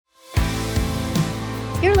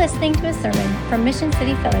You're listening to a sermon from Mission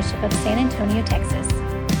City Fellowship of San Antonio, Texas.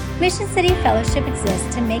 Mission City Fellowship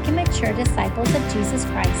exists to make and mature disciples of Jesus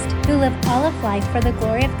Christ who live all of life for the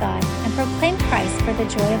glory of God and proclaim Christ for the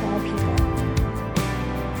joy of all people.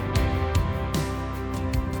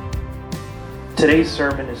 Today's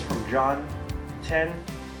sermon is from John 10,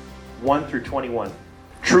 1 through 21.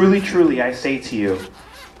 Truly, truly, I say to you,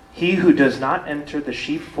 he who does not enter the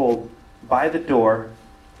sheepfold by the door,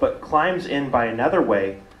 but climbs in by another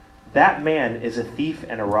way, that man is a thief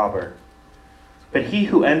and a robber. But he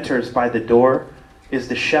who enters by the door is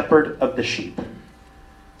the shepherd of the sheep.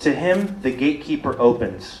 To him the gatekeeper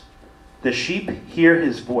opens. The sheep hear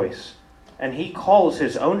his voice, and he calls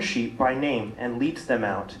his own sheep by name and leads them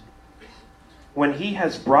out. When he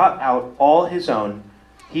has brought out all his own,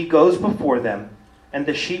 he goes before them, and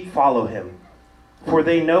the sheep follow him, for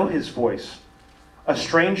they know his voice. A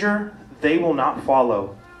stranger they will not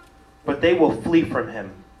follow, but they will flee from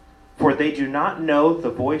him, for they do not know the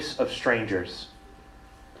voice of strangers.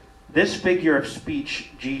 This figure of speech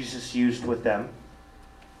Jesus used with them,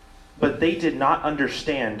 but they did not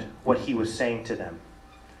understand what he was saying to them.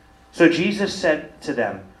 So Jesus said to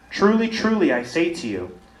them, Truly, truly, I say to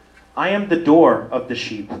you, I am the door of the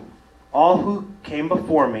sheep. All who came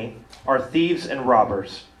before me are thieves and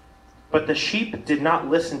robbers, but the sheep did not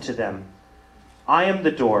listen to them. I am the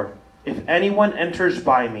door. If anyone enters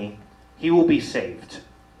by me, he will be saved,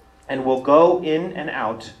 and will go in and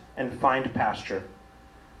out and find pasture.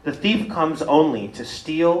 The thief comes only to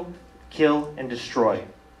steal, kill, and destroy.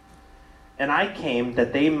 And I came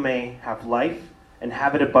that they may have life and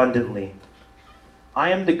have it abundantly.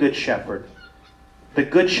 I am the good shepherd. The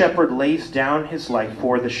good shepherd lays down his life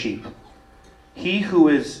for the sheep. He who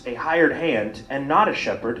is a hired hand and not a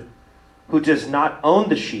shepherd, who does not own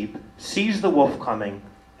the sheep, sees the wolf coming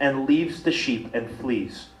and leaves the sheep and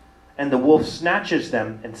flees. And the wolf snatches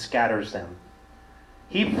them and scatters them.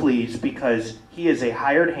 He flees because he is a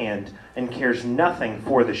hired hand and cares nothing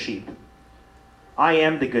for the sheep. I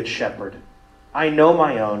am the good shepherd. I know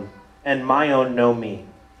my own, and my own know me,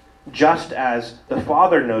 just as the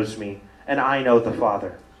Father knows me, and I know the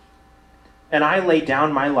Father. And I lay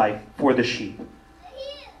down my life for the sheep.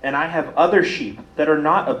 And I have other sheep that are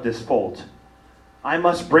not of this fold. I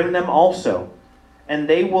must bring them also, and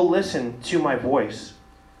they will listen to my voice.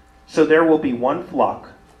 So there will be one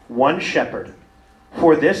flock, one shepherd.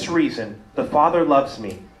 For this reason the Father loves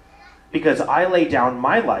me, because I lay down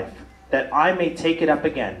my life, that I may take it up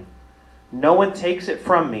again. No one takes it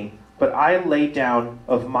from me, but I lay down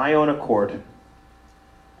of my own accord.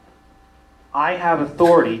 I have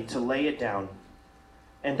authority to lay it down,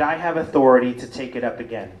 and I have authority to take it up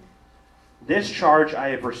again. This charge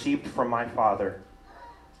I have received from my Father.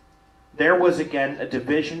 There was again a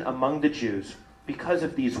division among the Jews because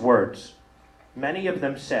of these words. Many of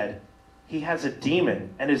them said, He has a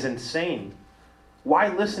demon and is insane. Why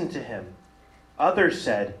listen to him? Others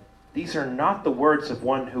said, These are not the words of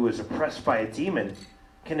one who is oppressed by a demon.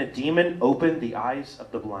 Can a demon open the eyes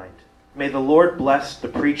of the blind? May the Lord bless the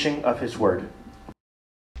preaching of his word.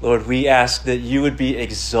 Lord, we ask that you would be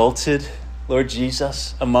exalted, Lord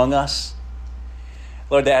Jesus, among us.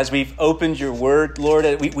 Lord, that as we've opened your word,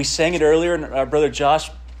 Lord, we sang it earlier, and our brother Josh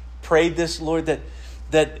prayed this, Lord,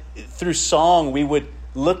 that through song we would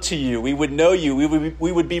look to you, we would know you,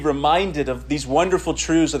 we would be reminded of these wonderful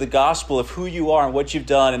truths of the gospel, of who you are and what you've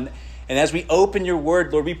done. And as we open your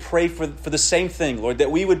word, Lord, we pray for the same thing, Lord,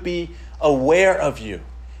 that we would be aware of you,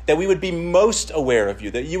 that we would be most aware of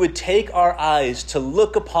you, that you would take our eyes to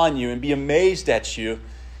look upon you and be amazed at you.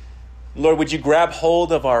 Lord, would you grab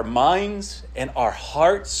hold of our minds and our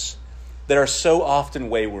hearts that are so often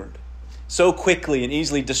wayward, so quickly and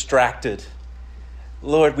easily distracted.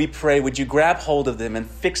 Lord, we pray, would you grab hold of them and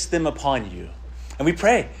fix them upon you? And we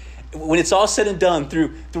pray, when it's all said and done,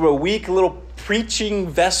 through a weak little preaching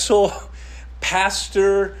vessel,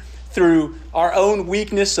 pastor, through our own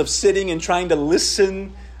weakness of sitting and trying to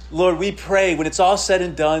listen, Lord, we pray, when it's all said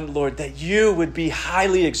and done, Lord, that you would be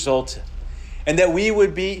highly exalted, and that we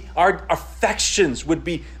would be, our affections would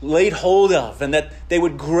be laid hold of, and that they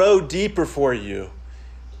would grow deeper for you.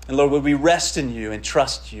 And Lord, would we rest in you and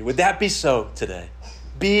trust you? Would that be so today?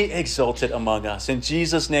 Be exalted among us. In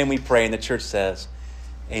Jesus' name we pray, and the church says,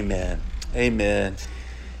 amen. Amen.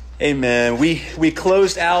 Amen. We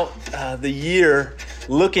closed out the year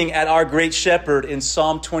looking at our great shepherd in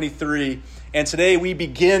Psalm 23. And today we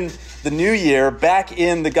begin the new year back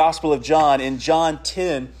in the Gospel of John, in John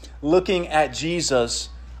 10, looking at Jesus,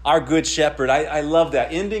 our good shepherd. I love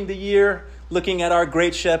that. Ending the year looking at our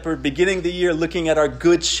great shepherd, beginning the year looking at our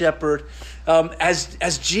good shepherd.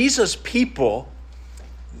 As Jesus people,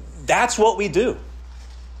 that's what we do.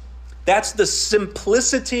 That's the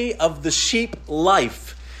simplicity of the sheep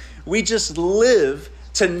life. We just live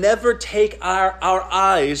to never take our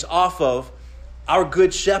eyes off of our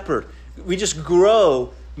good shepherd. We just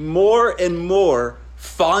grow more and more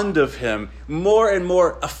fond of him, more and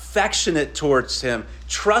more affectionate towards him,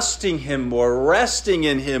 trusting him more, resting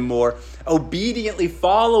in him more, obediently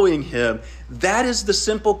following him. That is the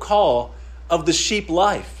simple call of the sheep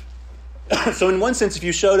life. So in one sense, if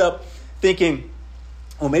you showed up thinking,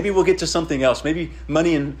 well, maybe we'll get to something else, maybe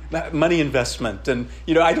money investment, and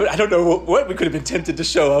I don't know what we could have been tempted to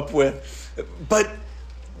show up with, but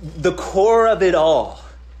the core of it all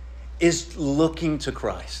is looking to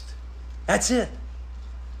Christ. That's it.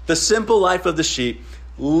 The simple life of the sheep.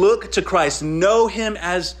 Look to Christ. Know him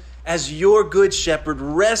as your good shepherd.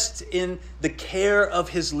 Rest in the care of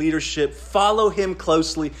his leadership. Follow him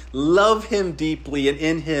closely. Love him deeply. And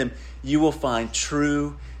in him, you will find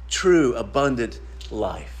true, abundant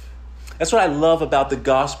life. That's what I love about the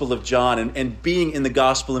Gospel of John and being in the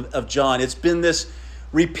Gospel of John. It's been this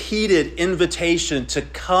repeated invitation to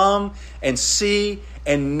come and see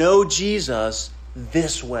and know Jesus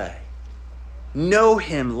this way. Know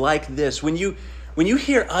him like this. When you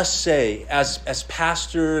hear us say as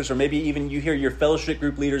pastors, or maybe even you hear your fellowship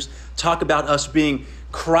group leaders talk about us being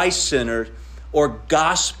Christ-centered or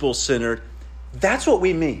gospel-centered, that's what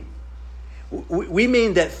we mean. We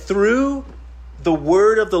mean that through the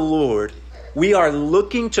word of the Lord, we are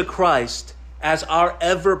looking to Christ as our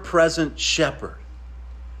ever-present shepherd.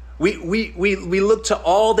 We look to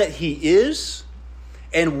all that he is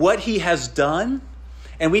and what he has done,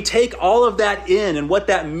 and we take all of that in and what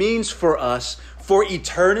that means for us for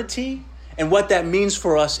eternity and what that means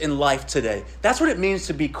for us in life today. That's what it means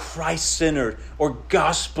to be Christ-centered or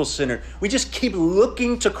gospel-centered. We just keep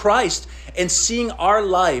looking to Christ and seeing our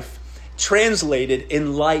life translated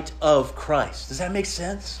in light of Christ. Does that make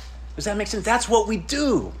sense? That's what we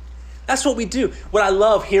do. What I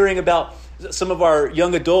love hearing about some of our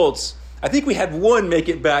young adults, I think we had one make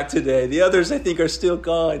it back today. The others, I think, are still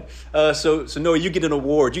gone. So Noah, you get an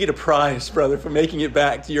award. You get a prize, brother, for making it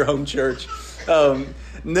back to your home church.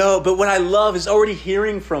 No, but what I love is already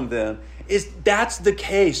hearing from them is that's the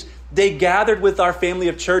case. They gathered with our family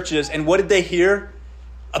of churches, and what did they hear?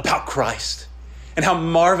 About Christ and how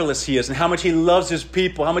marvelous he is and how much he loves his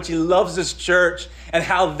people, how much he loves his church, and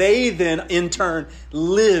how they then, in turn,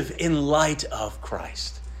 live in light of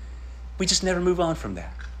Christ. We just never move on from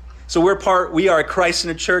that. So we are a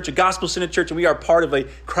Christ-centered church, a gospel-centered church, and we are part of a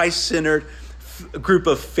Christ-centered group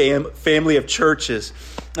of family of churches.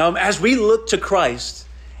 As we look to Christ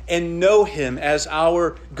and know him as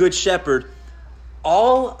our good shepherd,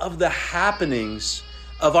 all of the happenings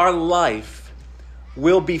of our life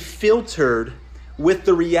will be filtered with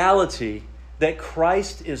the reality that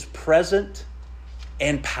Christ is present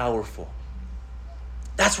and powerful.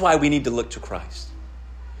 That's why we need to look to Christ.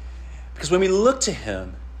 Because when we look to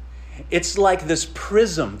him, it's like this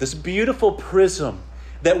prism, this beautiful prism,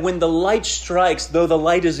 that when the light strikes, though the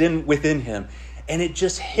light is within him, and it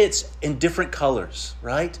just hits in different colors,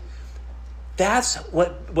 right? That's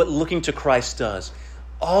what looking to Christ does.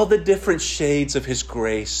 All the different shades of his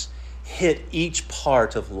grace hit each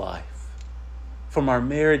part of life. From our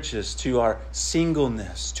marriages to our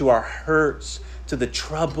singleness, to our hurts, to the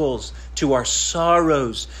troubles, to our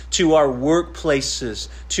sorrows, to our workplaces,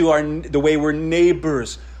 to the way we're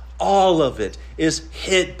neighbors. All of it is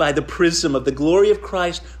hit by the prism of the glory of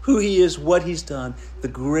Christ, who he is, what he's done, the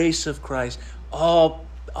grace of Christ, all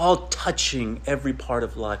touching every part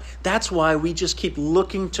of life. That's why we just keep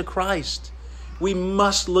looking to Christ. We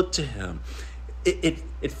must look to him.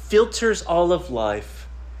 It filters all of life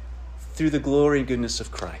through the glory and goodness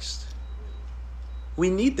of Christ. We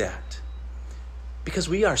need that because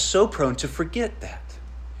we are so prone to forget that.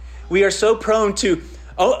 We are so prone to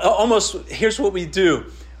almost, here's what we do.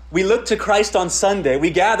 We look to Christ on Sunday. We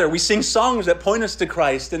gather, we sing songs that point us to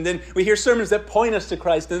Christ, and then we hear sermons that point us to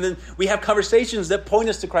Christ, and then we have conversations that point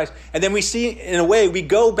us to Christ. And then we see, in a way, we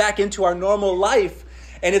go back into our normal life,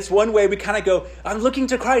 and it's one way we kind of go, I'm looking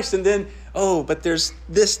to Christ, and then, but there's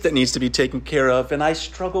this that needs to be taken care of, and I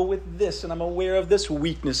struggle with this, and I'm aware of this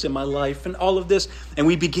weakness in my life, and all of this, and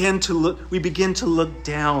we begin to look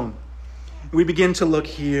down. We begin to look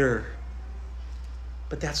here.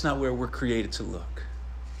 But that's not where we're created to look.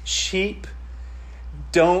 Sheep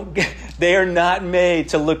they are not made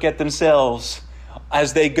to look at themselves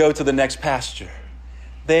as they go to the next pasture.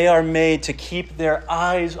 They are made to keep their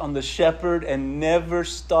eyes on the shepherd and never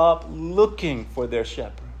stop looking for their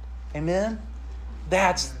shepherd. Amen?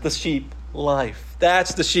 That's the sheep life.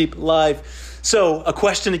 So, a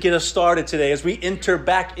question to get us started today as we enter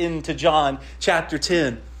back into John chapter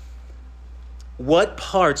 10. What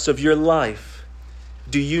parts of your life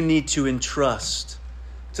do you need to entrust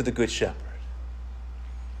to the Good Shepherd?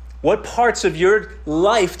 What parts of your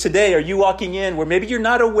life today are you walking in where maybe you're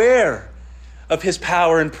not aware of his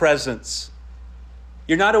power and presence?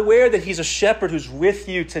 You're not aware that he's a shepherd who's with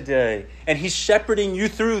you today, and he's shepherding you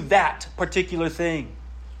through that particular thing.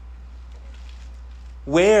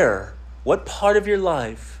 What part of your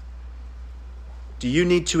life do you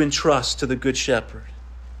need to entrust to the Good Shepherd?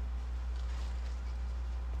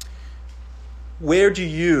 Where do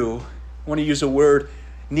you, I want to use a word,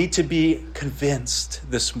 need to be convinced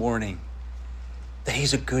this morning that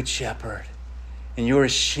he's a good shepherd and you're a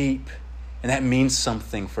sheep, and that means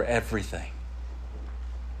something for everything?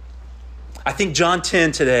 I think John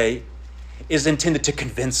 10 today is intended to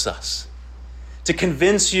convince us, to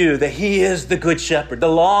convince you that he is the good shepherd, the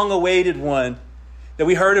long-awaited one that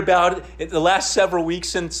we heard about in the last several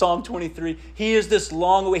weeks in Psalm 23. He is this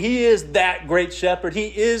long-awaited, he is that great shepherd. He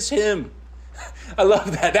is him. I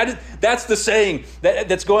love that. That's the saying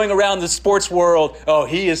that's going around the sports world. Oh,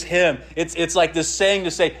 he is him. It's like this saying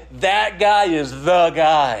to say, that guy is the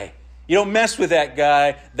guy. You don't mess with that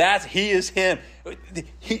guy. He is him.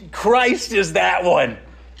 Christ is that one.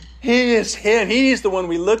 He is him. He's the one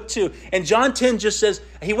we look to. And John 10 just says,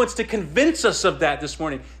 he wants to convince us of that this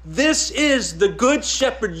morning. This is the good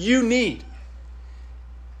shepherd you need.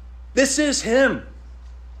 This is him.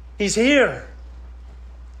 He's here.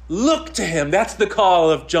 Look to him. That's the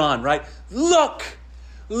call of John, right? Look.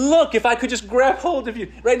 If I could just grab hold of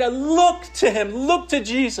you right now, look to him. Look to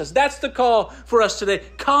Jesus. That's the call for us today.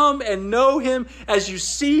 Come and know him as you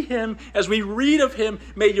see him, as we read of him.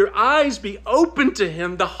 May your eyes be open to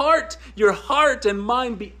him. Your heart and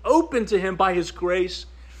mind be open to him by his grace.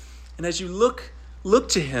 And as you look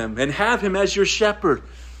to him and have him as your shepherd,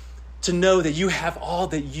 to know that you have all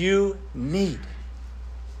that you need.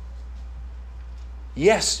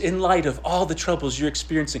 Yes, in light of all the troubles you're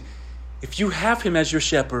experiencing, if you have him as your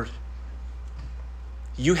shepherd,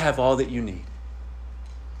 you have all that you need.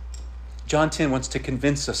 John 10 wants to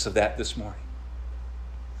convince us of that this morning.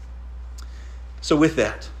 So with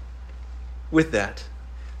that,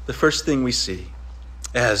 the first thing we see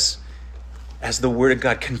as the Word of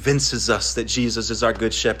God convinces us that Jesus is our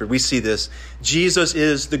good shepherd, we see this. Jesus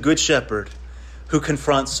is the good shepherd who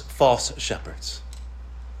confronts false shepherds.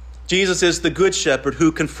 Jesus is the good shepherd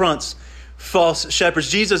who confronts false shepherds.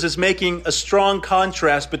 Jesus is making a strong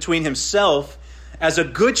contrast between himself as a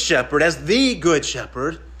good shepherd, as the good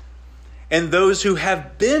shepherd, and those who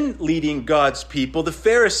have been leading God's people, the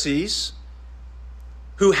Pharisees,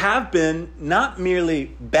 who have been not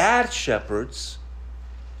merely bad shepherds,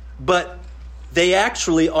 but they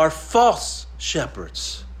actually are false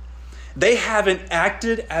shepherds. They haven't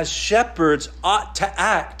acted as shepherds ought to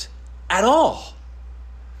act at all.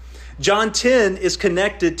 John 10 is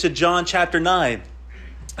connected to John chapter 9.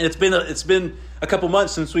 And it's been a couple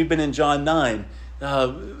months since we've been in John 9.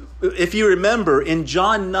 If you remember, in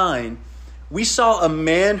John 9, we saw a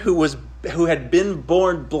man who had been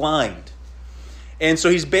born blind. And so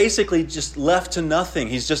he's basically just left to nothing.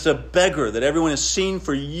 He's just a beggar that everyone has seen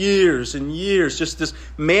for years and years, just this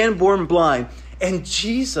man born blind. And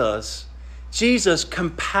Jesus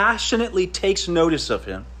compassionately takes notice of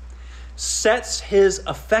him, sets his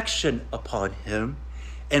affection upon him,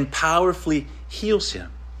 and powerfully heals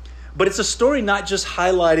him. But it's a story not just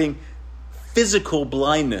highlighting physical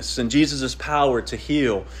blindness and Jesus' power to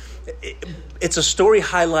heal. It's a story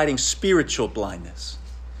highlighting spiritual blindness.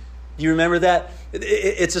 Do you remember that?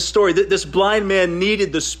 It's a story that this blind man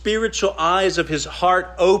needed the spiritual eyes of his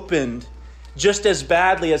heart opened just as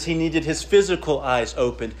badly as he needed his physical eyes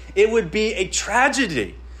opened. It would be a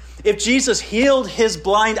tragedy if Jesus healed his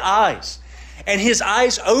blind eyes and his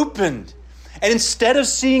eyes opened, and instead of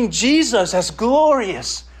seeing Jesus as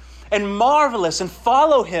glorious and marvelous and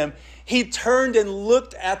follow him, he turned and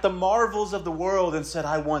looked at the marvels of the world and said,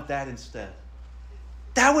 I want that instead.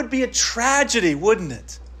 That would be a tragedy, wouldn't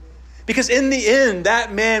it? Because in the end,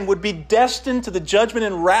 that man would be destined to the judgment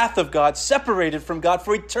and wrath of God, separated from God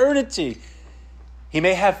for eternity. He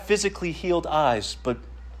may have physically healed eyes, but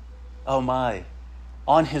oh my,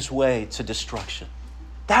 on his way to destruction.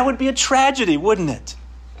 That would be a tragedy, wouldn't it?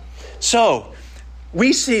 So,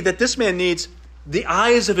 we see that this man needs the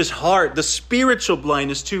eyes of his heart, the spiritual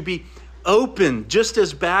blindness, to be open just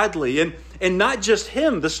as badly. And not just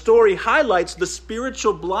him. The story highlights the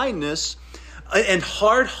spiritual blindness and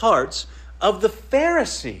hard hearts of the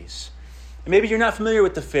Pharisees. And maybe you're not familiar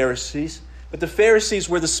with the Pharisees, but the Pharisees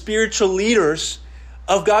were the spiritual leaders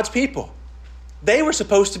of God's people. They were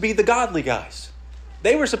supposed to be the godly guys.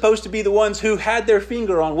 They were supposed to be the ones who had their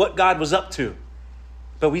finger on what God was up to.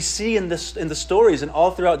 But we see in the stories and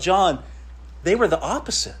all throughout John, they were the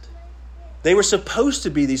opposite. They were supposed to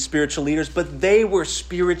be these spiritual leaders, but they were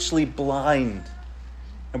spiritually blind.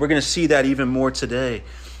 And we're going to see that even more today.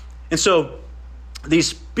 And so these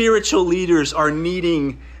spiritual leaders are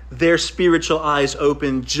needing their spiritual eyes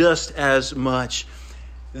open just as much.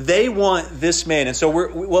 They want this man. And so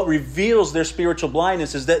what reveals their spiritual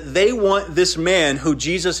blindness is that they want this man who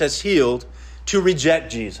Jesus has healed to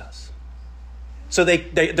reject Jesus. So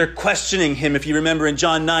they're questioning him. If you remember in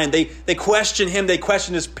John 9, they question him. They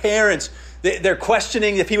question his parents. They're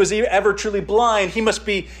questioning if he was ever truly blind. He must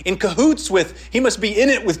be in cahoots he must be in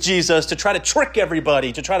it with Jesus to try to trick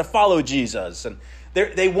everybody, to try to follow Jesus. And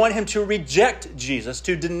they want him to reject Jesus,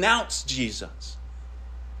 to denounce Jesus.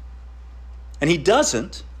 And he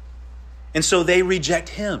doesn't. And so they reject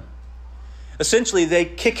him. Essentially, they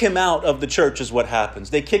kick him out of the church is what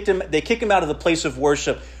happens. They kick him out of the place of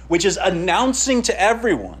worship, which is announcing to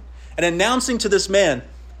everyone and announcing to this man,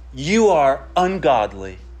 you are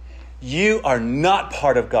ungodly. You are not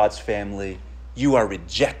part of God's family. You are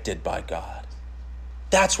rejected by God.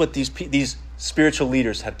 That's what these spiritual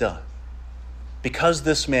leaders have done. Because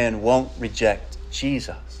this man won't reject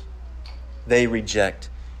Jesus, they reject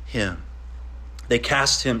him. They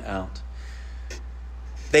cast him out.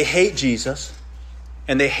 They hate Jesus,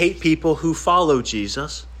 and they hate people who follow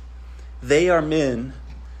Jesus. They are men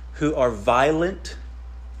who are violent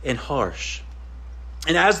and harsh.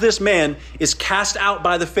 And as this man is cast out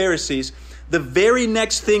by the Pharisees, the very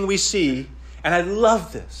next thing we see, and I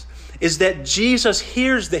love this, is that Jesus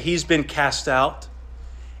hears that he's been cast out,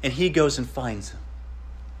 and he goes and finds him.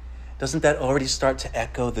 Doesn't that already start to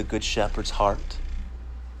echo the Good Shepherd's heart?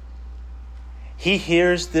 He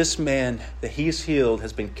hears this man that he's healed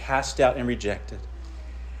has been cast out and rejected.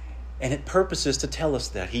 And it purposes to tell us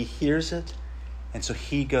that. He hears it, and so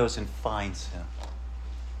he goes and finds him.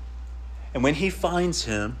 And when he finds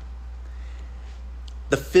him,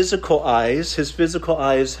 his physical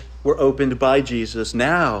eyes were opened by Jesus.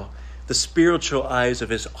 Now, the spiritual eyes of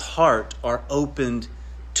his heart are opened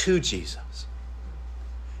to Jesus.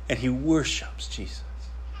 And he worships Jesus.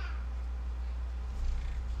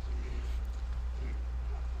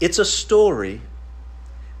 It's a story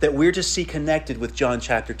that we're to see connected with John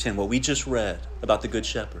chapter 10, what we just read about the Good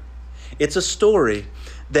Shepherd. It's a story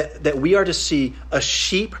that we are to see a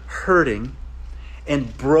sheep hurting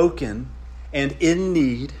and broken and in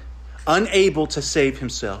need, unable to save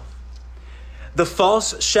himself. The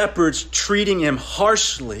false shepherds treating him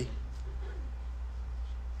harshly,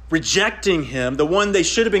 rejecting him. The one they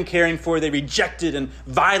should have been caring for, they rejected and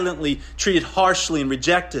violently treated harshly and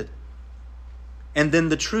rejected. And then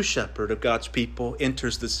the true shepherd of God's people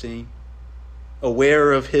enters the scene,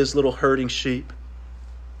 aware of his little hurting sheep.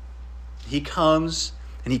 He comes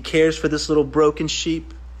and he cares for this little broken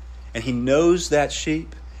sheep, and he knows that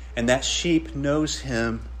sheep, and that sheep knows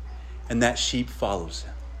him, and that sheep follows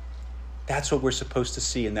him. That's what we're supposed to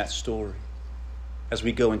see in that story as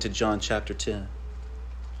we go into John chapter 10.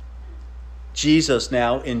 Jesus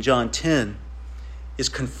now in John 10 is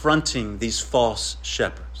confronting these false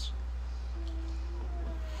shepherds,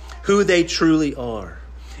 who they truly are.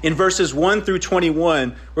 In verses 1 through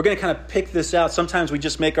 21, we're going to kind of pick this out. Sometimes we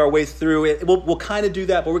just make our way through it. We'll kind of do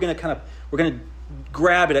that, but we're going to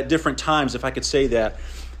grab it at different times, if I could say that.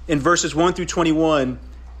 In verses 1 through 21,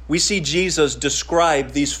 we see Jesus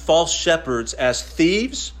describe these false shepherds as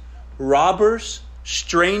thieves, robbers,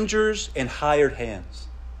 strangers, and hired hands.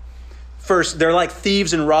 First, they're like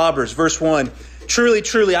thieves and robbers. Verse 1, truly,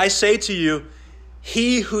 truly, I say to you,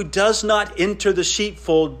 he who does not enter the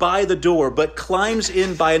sheepfold by the door, but climbs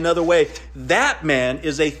in by another way, that man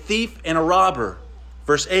is a thief and a robber.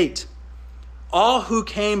 Verse 8, all who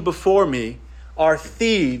came before me are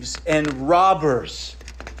thieves and robbers,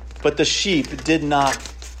 but the sheep did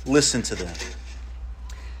not listen to them.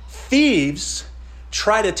 Thieves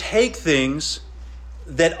try to take things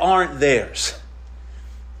that aren't theirs.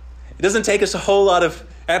 It doesn't take us a whole lot of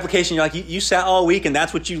application. You're like, you sat all week and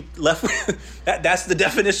that's what you left with. That's the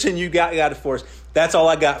definition you got it for us. That's all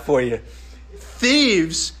I got for you.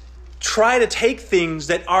 Thieves try to take things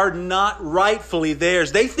that are not rightfully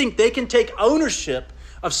theirs. They think they can take ownership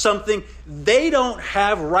of something they don't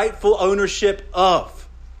have rightful ownership of.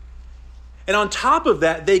 And on top of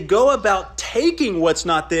that, they go about taking what's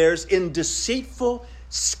not theirs in deceitful,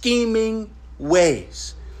 scheming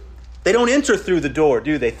ways. They don't enter through the door,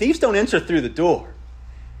 do they? Thieves don't enter through the door.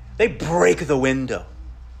 They break the window.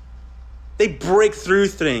 They break through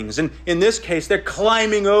things. And in this case, they're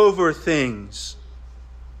climbing over things.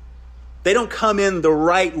 They don't come in the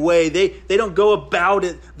right way. They don't go about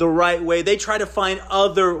it the right way. They try to find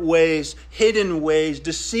other ways, hidden ways,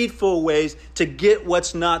 deceitful ways to get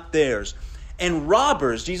what's not theirs. And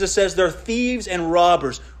robbers, Jesus says they're thieves and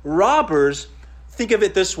robbers. Robbers, think of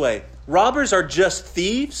it this way. Robbers are just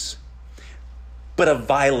thieves, but a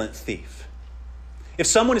violent thief. If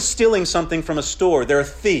someone is stealing something from a store, they're a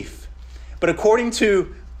thief. But according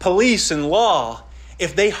to police and law,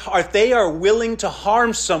 if they are willing to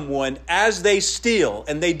harm someone as they steal,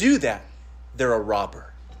 and they do that, they're a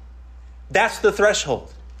robber. That's the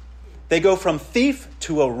threshold. They go from thief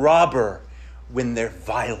to a robber when they're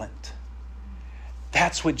violent.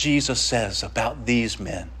 That's what Jesus says about these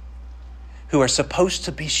men who are supposed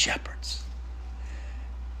to be shepherds.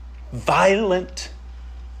 Violent,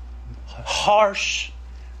 harsh,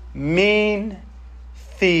 mean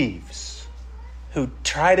thieves who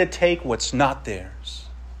try to take what's not theirs.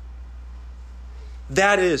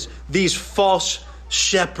 That is, these false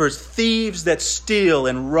shepherds, thieves that steal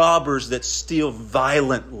and robbers that steal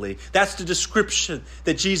violently. That's the description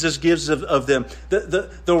that Jesus gives of them.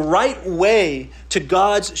 The right way to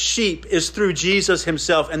God's sheep is through Jesus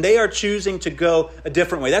himself, and they are choosing to go a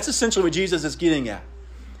different way. That's essentially what Jesus is getting at.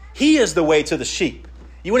 He is the way to the sheep.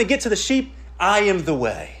 You want to get to the sheep? I am the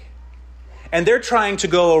way. And they're trying to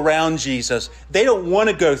go around Jesus. They don't want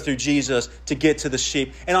to go through Jesus to get to the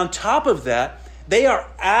sheep. And on top of that, they are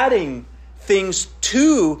adding things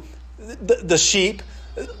to the sheep,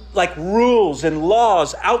 like rules and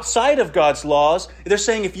laws outside of God's laws. They're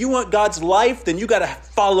saying, if you want God's life, then you got to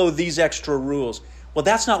follow these extra rules. Well,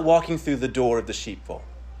 that's not walking through the door of the sheepfold.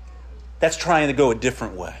 That's trying to go a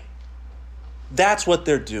different way. That's what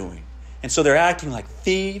they're doing. And so they're acting like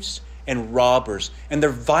thieves and robbers, and they're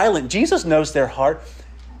violent. Jesus knows their heart.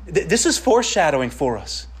 This is foreshadowing for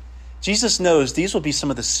us. Jesus knows these will be some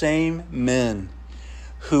of the same men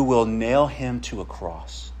who will nail him to a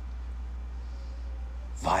cross.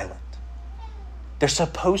 Violent. They're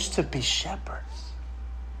supposed to be shepherds.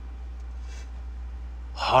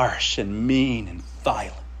 Harsh and mean and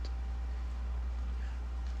violent.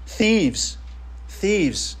 Thieves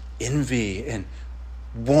envy and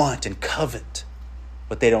want and covet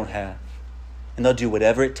what they don't have. And they'll do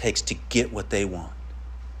whatever it takes to get what they want.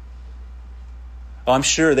 Oh, I'm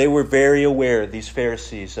sure they were very aware, these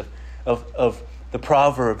Pharisees, of the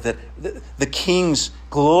proverb that the king's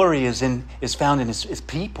glory is found in his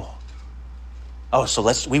people. Oh, so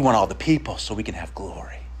we want all the people so we can have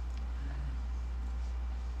glory.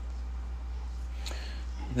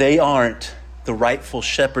 They aren't the rightful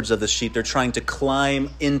shepherds of the sheep. They're trying to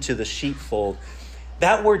climb into the sheepfold.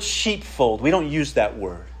 That word sheepfold, we don't use that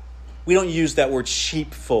word. We don't use that word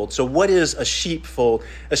sheepfold. So what is a sheepfold?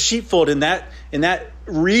 A sheepfold in that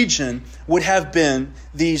region would have been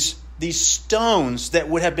these stones that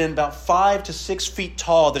would have been about 5 to 6 feet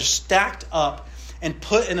tall. They're stacked up and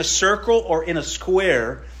put in a circle or in a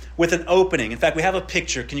square with an opening. In fact, we have a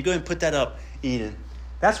picture. Can you go ahead and put that up, Eden?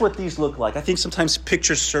 That's what these look like. I think sometimes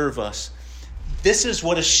pictures serve us. This is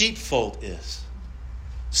what a sheepfold is.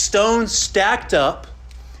 Stones stacked up,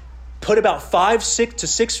 put about 4 to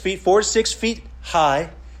 6 feet high,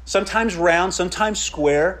 sometimes round, sometimes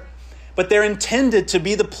square, but they're intended to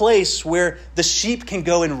be the place where the sheep can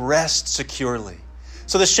go and rest securely.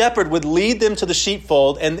 So the shepherd would lead them to the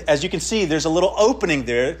sheepfold, and as you can see, there's a little opening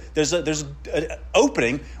there. There's an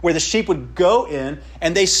opening where the sheep would go in,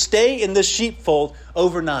 and they stay in the sheepfold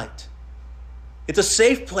overnight. It's a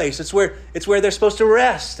safe place. It's where they're supposed to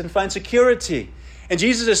rest and find security. And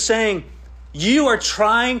Jesus is saying, you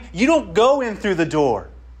don't go in through the door.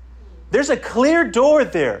 There's a clear door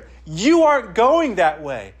there. You aren't going that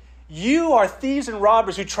way. You are thieves and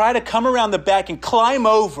robbers who try to come around the back and climb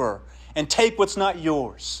over and take what's not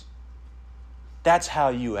yours. That's how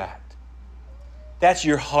you act. That's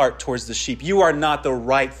your heart towards the sheep. You are not the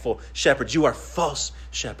rightful shepherds. You are false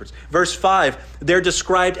shepherds. Verse 5, they're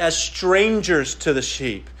described as strangers to the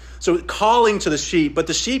sheep. So calling to the sheep, but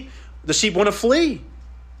the sheep want to flee.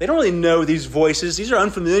 They don't really know these voices. These are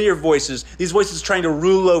unfamiliar voices. These voices trying to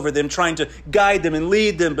rule over them, trying to guide them and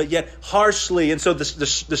lead them, but yet harshly. And so the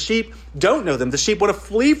sheep don't know them. The sheep want to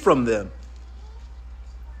flee from them.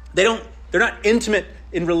 They're not intimate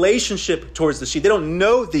in relationship towards the sheep. They don't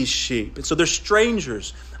know these sheep. And so they're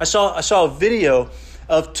strangers. I saw a video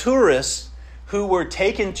of tourists who were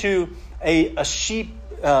taken to a sheep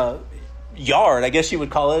yard, I guess you would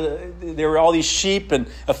call it. There were all these sheep and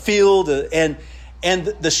a field, and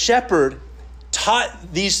the shepherd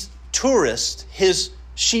taught these tourists his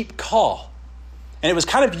sheep call. And it was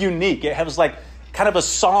kind of unique. It was like kind of a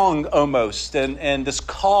song almost, and this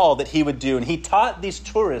call that he would do. And he taught these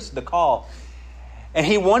tourists the call. And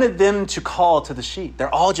he wanted them to call to the sheep.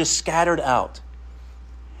 They're all just scattered out.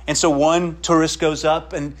 And so one tourist goes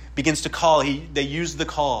up and begins to call. They use the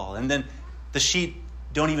call, and then the sheep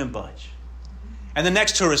don't even budge. And the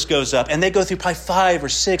next tourist goes up, and they go through probably 5 or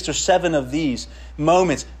 6 or 7 of these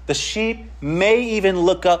moments. The sheep may even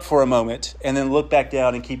look up for a moment and then look back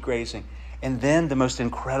down and keep grazing. And then the most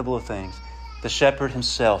incredible of things, the shepherd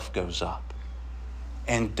himself goes up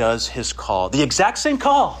and does his call. The exact same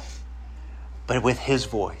call, but with his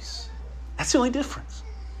voice. That's the only difference.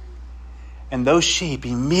 And those sheep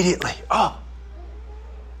immediately,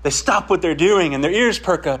 they stop what they're doing, and their ears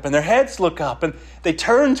perk up and their heads look up, and they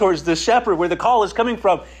turn towards the shepherd where the call is coming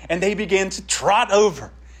from, and they begin to trot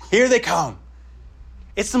over. Here they come.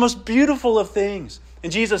 It's the most beautiful of things.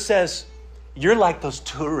 And Jesus says, you're like those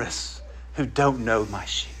tourists who don't know my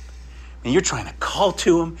sheep. And you're trying to call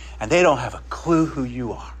to them, and they don't have a clue who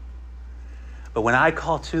you are. But when I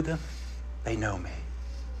call to them, they know me.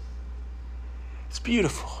 It's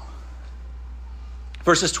beautiful.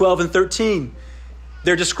 Verses 12 and 13,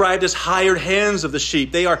 they're described as hired hands of the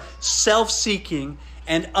sheep. They are self-seeking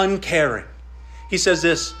and uncaring. He says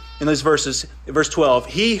this in those verses, verse 12,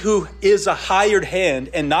 he who is a hired hand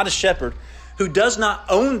and not a shepherd, who does not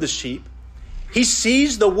own the sheep, he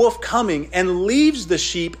sees the wolf coming and leaves the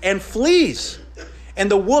sheep and flees. And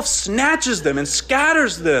the wolf snatches them and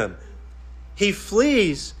scatters them. He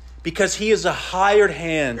flees because he is a hired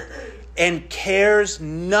hand and cares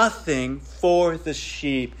nothing for the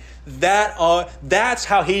sheep. That's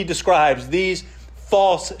how he describes these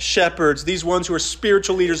false shepherds, these ones who are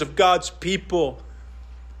spiritual leaders of God's people.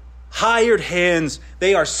 Hired hands,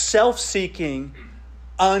 they are self-seeking,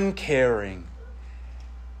 uncaring.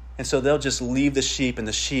 And so they'll just leave the sheep, and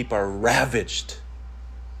the sheep are ravaged.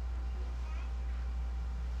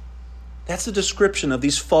 That's the description of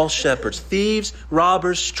these false shepherds. Thieves,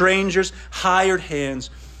 robbers, strangers, hired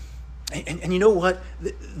hands. And you know what?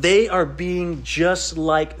 They are being just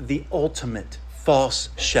like the ultimate false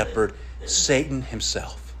shepherd, Satan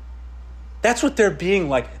himself. That's what they're being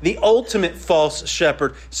like. The ultimate false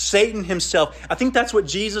shepherd, Satan himself. I think that's what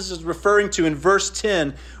Jesus is referring to in verse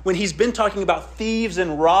 10 when he's been talking about thieves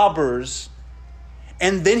and robbers.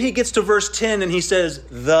 And then he gets to verse 10 and he says,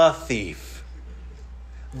 the thief.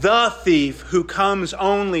 The thief who comes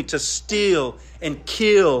only to steal and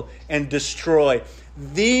kill and destroy.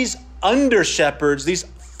 These under-shepherds, these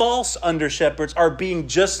false under-shepherds are being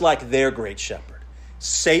just like their great shepherd,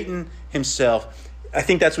 Satan himself. I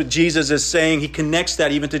think that's what Jesus is saying. He connects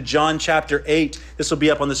that even to John chapter 8. This will be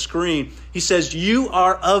up on the screen. He says, you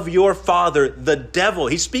are of your father, the devil.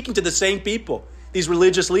 He's speaking to the same people, these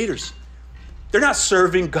religious leaders. They're not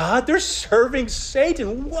serving God. They're serving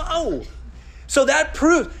Satan. Whoa. So that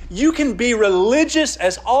proves you can be religious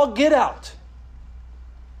as all get out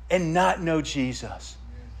and not know Jesus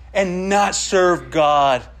and not serve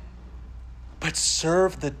God, but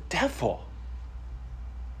serve the devil.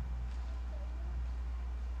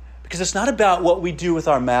 Because it's not about what we do with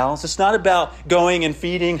our mouths. It's not about going and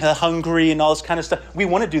feeding the hungry and all this kind of stuff. We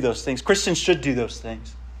want to do those things. Christians should do those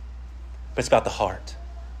things. But it's about the heart.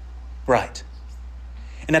 Right.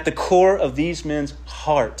 And at the core of these men's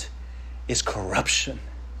heart is corruption,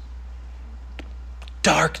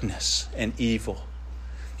 darkness, and evil.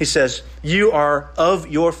 He says, you are of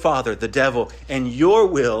your father, the devil, and your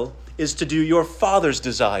will is to do your father's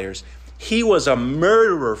desires. He was a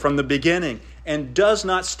murderer from the beginning and does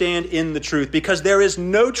not stand in the truth because there is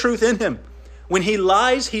no truth in him. When he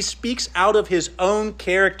lies, he speaks out of his own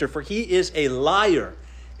character, for he is a liar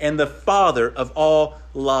and the father of all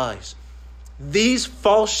lies. These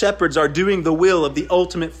false shepherds are doing the will of the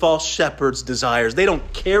ultimate false shepherd's desires. They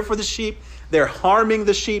don't care for the sheep. They're harming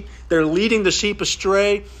the sheep. They're leading the sheep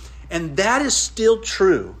astray. And that is still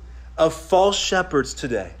true of false shepherds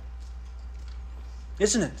today.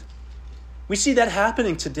 Isn't it? We see that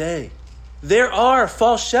happening today. There are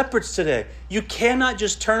false shepherds today. You cannot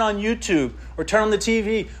just turn on YouTube or turn on the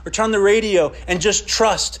TV or turn on the radio and just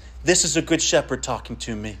trust this is a good shepherd talking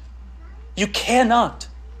to me. You cannot.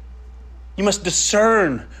 You must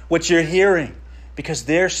discern what you're hearing because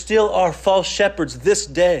there still are false shepherds this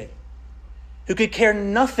day who could care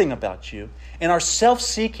nothing about you and are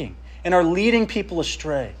self-seeking and are leading people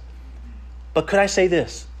astray. But could I say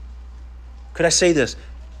this?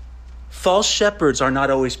 False shepherds are not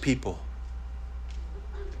always people.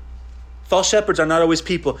 False shepherds are not always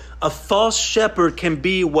people. A false shepherd can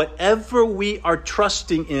be whatever we are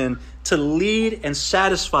trusting in to lead and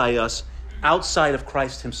satisfy us outside of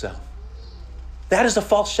Christ himself. That is a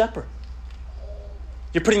false shepherd.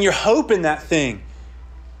 You're putting your hope in that thing.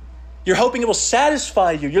 You're hoping it will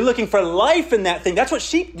satisfy you. You're looking for life in that thing. That's what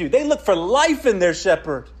sheep do. They look for life in their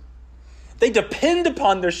shepherd. They depend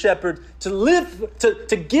upon their shepherd to live,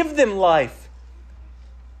 to give them life.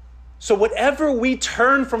 So whatever we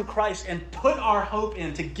turn from Christ and put our hope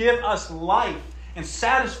in to give us life and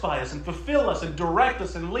satisfy us and fulfill us and direct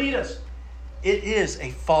us and lead us, it is a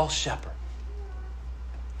false shepherd.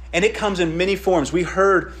 And it comes in many forms. We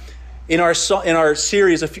heard in our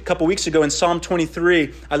series a couple weeks ago in Psalm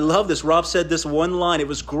 23, I love this. Rob said this one line. It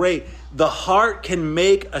was great. The heart can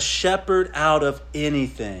make a shepherd out of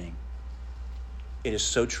anything. It is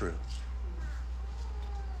so true.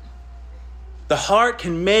 The heart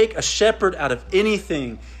can make a shepherd out of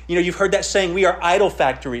anything. You know, you've heard that saying, we are idol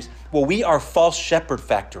factories. Well, we are false shepherd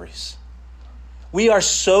factories. We are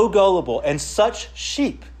so gullible and such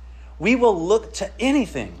sheep. We will look to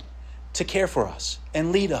anything to care for us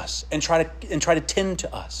and lead us and try to tend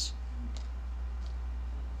to us.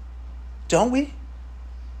 Don't we?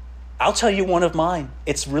 I'll tell you one of mine.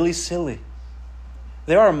 It's really silly.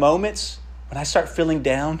 There are moments when I start feeling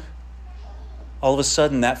down, all of a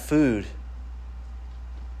sudden that food,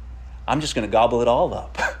 I'm just going to gobble it all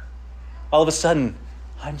up. All of a sudden,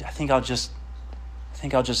 I think I'll just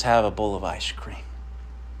have a bowl of ice cream.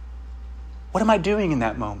 What am I doing in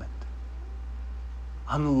that moment?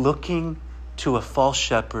 I'm looking to a false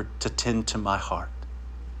shepherd to tend to my heart.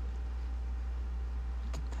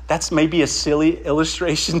 That's maybe a silly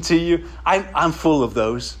illustration to you. I'm full of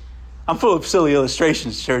those. I'm full of silly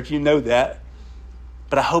illustrations, church. You know that.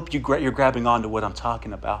 But I hope you're grabbing on to what I'm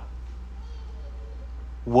talking about.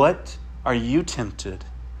 What are you tempted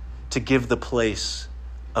to give the place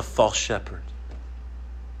of false shepherd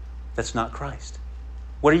that's not Christ?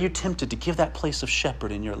 What are you tempted to give that place of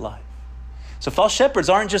shepherd in your life? So false shepherds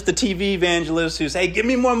aren't just the TV evangelists who say, give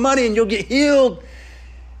me more money and you'll get healed.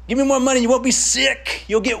 Give me more money and you won't be sick.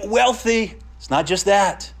 You'll get wealthy. It's not just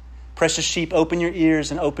that. Precious sheep, open your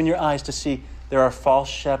ears and open your eyes to see there are false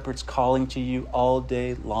shepherds calling to you all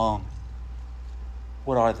day long.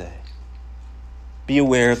 What are they? Be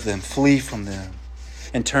aware of them, flee from them,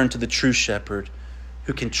 and turn to the true shepherd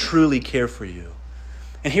who can truly care for you.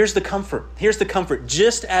 And here's the comfort. Here's the comfort.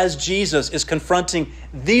 Just as Jesus is confronting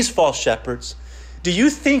these false shepherds, do you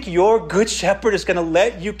think your good shepherd is going to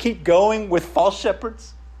let you keep going with false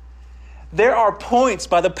shepherds? There are points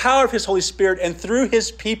by the power of his Holy Spirit and through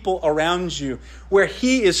his people around you where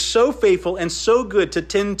he is so faithful and so good to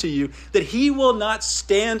tend to you that he will not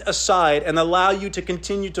stand aside and allow you to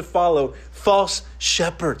continue to follow false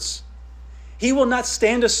shepherds. He will not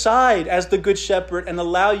stand aside as the good shepherd and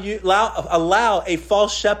allow a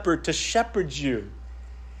false shepherd to shepherd you.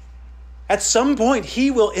 At some point,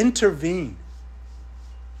 he will intervene.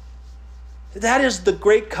 That is the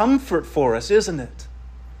great comfort for us, isn't it?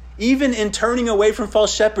 Even in turning away from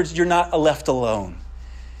false shepherds, you're not left alone.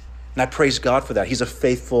 And I praise God for that. He's a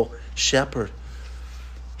faithful shepherd.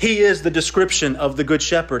 He is the description of the good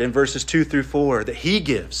shepherd in verses 2-4 that he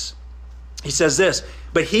gives. He says this,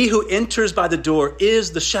 but he who enters by the door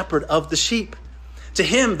is the shepherd of the sheep. To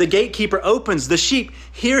him, the gatekeeper opens. The sheep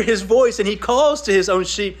hear his voice and he calls to his own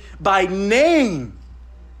sheep by name.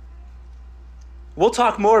 We'll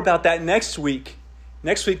talk more about that next week.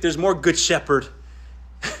 Next week, there's more good shepherd.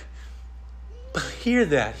 But hear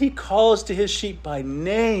that. He calls to his sheep by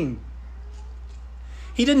name.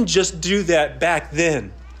 He didn't just do that back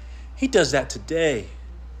then. He does that today.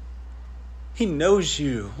 He knows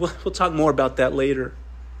you. We'll talk more about that later.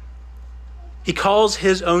 He calls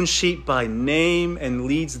his own sheep by name and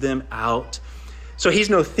leads them out. So he's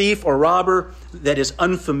no thief or robber that is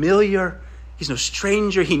unfamiliar. He's no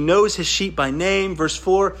stranger. He knows his sheep by name. Verse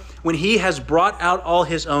 4, when he has brought out all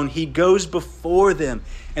his own, he goes before them,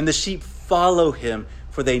 and the sheep follow him,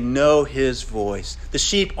 for they know his voice. The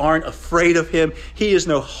sheep aren't afraid of him. He is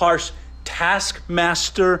no harsh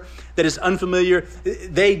taskmaster that is unfamiliar.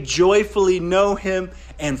 They joyfully know him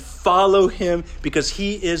and follow him because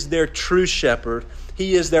he is their true shepherd.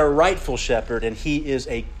 He is their rightful shepherd, and he is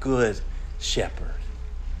a good shepherd.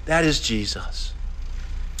 That is Jesus.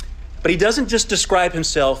 But he doesn't just describe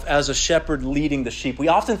himself as a shepherd leading the sheep. We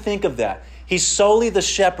often think of that. He's solely the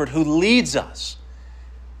shepherd who leads us.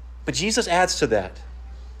 But Jesus adds to that.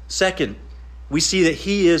 Second, we see that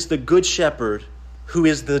he is the good shepherd who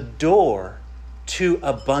is the door to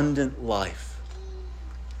abundant life.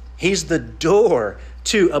 He's the door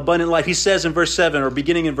to abundant life. He says in verse 7, or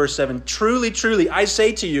beginning in verse 7, truly, truly, I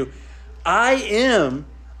say to you, I am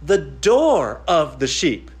the door of the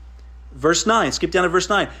sheep. Verse 9, skip down to verse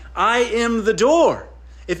 9. I am the door.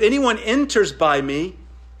 If anyone enters by me,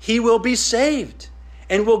 he will be saved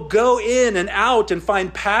and will go in and out and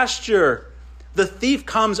find pasture. The thief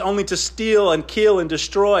comes only to steal and kill and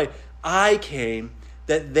destroy. I came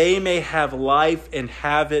that they may have life and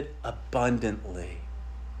have it abundantly.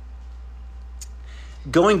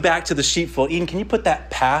 Going back to the sheepfold, Eden, can you put that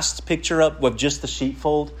past picture up of just the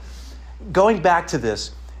sheepfold? Going back to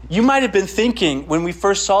this, you might have been thinking when we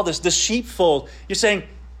first saw this, the sheepfold, you're saying,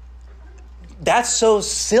 that's so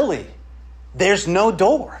silly. There's no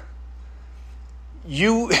door.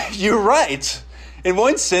 You're right. In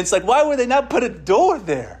one sense, like, why would they not put a door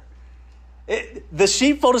there? The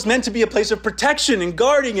sheepfold is meant to be a place of protection and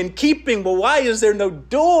guarding and keeping. Well, why is there no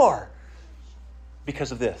door?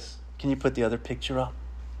 Because of this. Can you put the other picture up?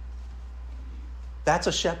 That's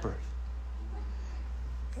a shepherd.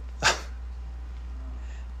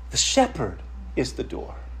 The shepherd is the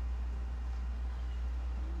door.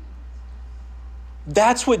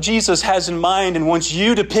 That's what Jesus has in mind and wants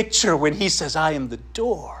you to picture when he says, I am the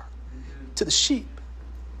door to the sheep.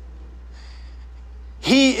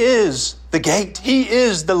 He is the gate. He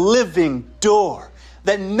is the living door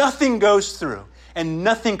that nothing goes through and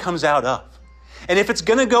nothing comes out of. And if it's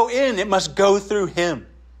going to go in, it must go through him.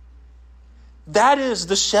 That is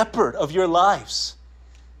the shepherd of your lives.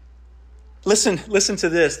 Listen to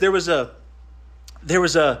this. There was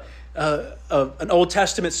an Old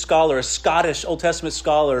Testament scholar, a Scottish Old Testament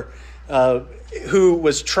scholar, who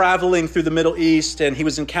was traveling through the Middle East, and he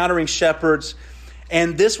was encountering shepherds.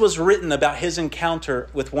 And this was written about his encounter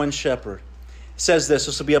with one shepherd. It says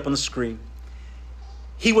this will be up on the screen.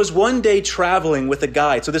 He was one day traveling with a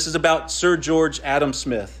guide. So this is about Sir George Adam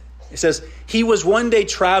Smith. It says, he was one day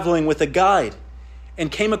traveling with a guide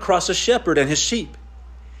and came across a shepherd and his sheep.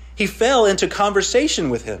 He fell into conversation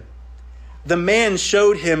with him. The man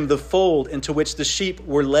showed him the fold into which the sheep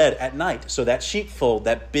were led at night. So that sheepfold,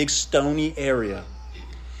 that big stony area,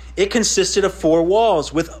 it consisted of 4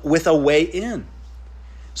 walls with a way in.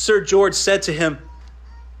 Sir George said to him,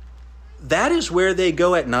 that is where they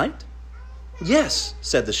go at night? Yes,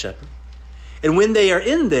 said the shepherd. And when they are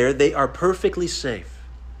in there, they are perfectly safe.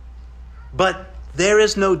 But there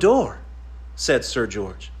is no door, said Sir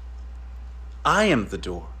George. I am the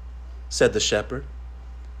door, said the shepherd.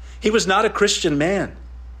 He was not a Christian man.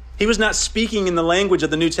 He was not speaking in the language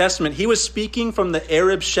of the New Testament. He was speaking from the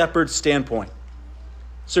Arab shepherd's standpoint.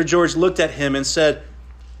 Sir George looked at him and said,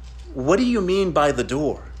 what do you mean by the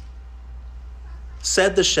door?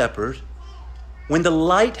 Said the shepherd, when the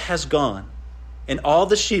light has gone and all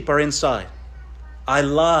the sheep are inside, I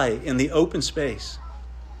lie in the open space,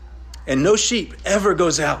 and no sheep ever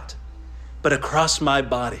goes out but across my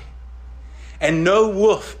body, and no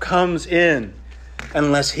wolf comes in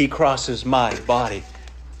unless he crosses my body.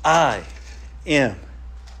 I am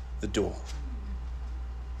the door.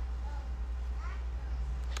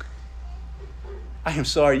 I am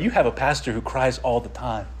sorry, you have a pastor who cries all the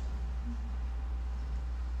time.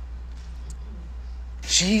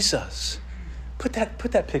 Jesus. Put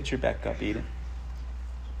that picture back up, Eden.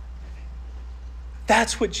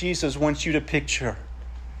 That's what Jesus wants you to picture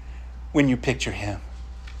when you picture him.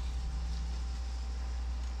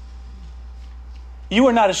 You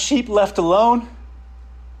are not a sheep left alone.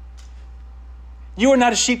 You are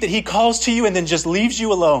not a sheep that he calls to you and then just leaves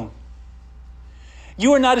you alone.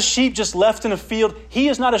 You are not a sheep just left in a field. He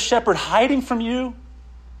is not a shepherd hiding from you.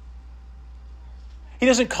 He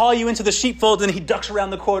doesn't call you into the sheepfold and he ducks around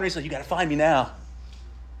the corner. He's like, you got to find me now.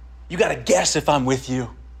 You got to guess if I'm with you.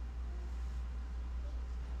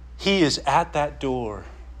 He is at that door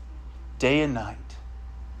day and night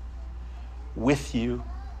with you.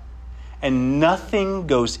 And nothing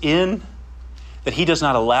goes in that he does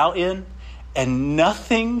not allow in. And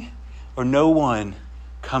nothing or no one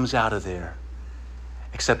comes out of there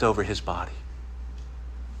except over his body.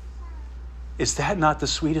 Is that not the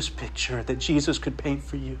sweetest picture that Jesus could paint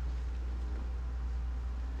for you?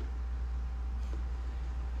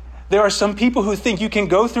 There are some people who think you can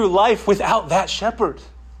go through life without that shepherd.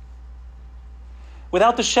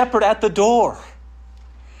 Without the shepherd at the door.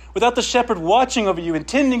 Without the shepherd watching over you and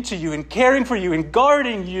tending to you and caring for you and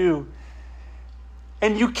guarding you.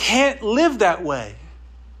 And you can't live that way.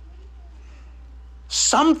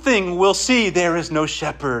 Something will see there is no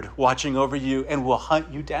shepherd watching over you and will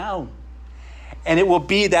hunt you down. And it will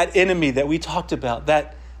be that enemy that we talked about,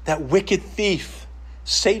 that wicked thief,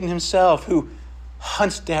 Satan himself, who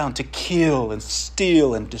hunts down to kill and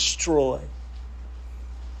steal and destroy.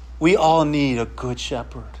 We all need a good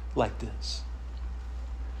shepherd like this.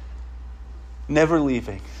 Never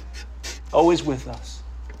leaving, always with us.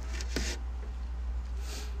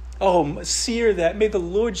 Oh, sear that. May the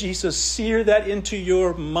Lord Jesus sear that into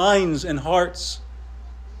your minds and hearts.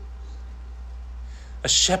 A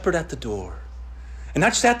shepherd at the door. And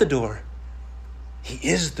not just at the door, He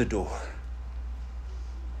is the door.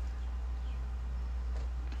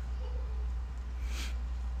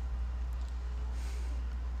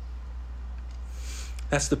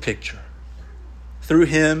 That's the picture. Through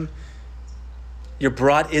him, you're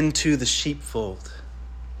brought into the sheepfold.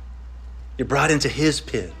 You're brought into his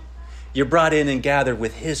pen. You're brought in and gathered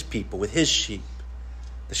with his people, with his sheep,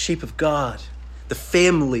 the sheep of God, the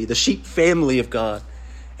family, the sheep family of God.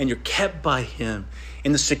 And you're kept by him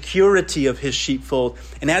in the security of his sheepfold.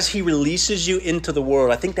 And as he releases you into the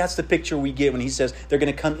world, I think that's the picture we get when he says they're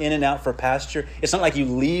going to come in and out for pasture. It's not like you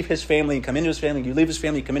leave his family and come into his family. You leave his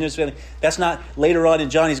family, come into his family. That's not later on in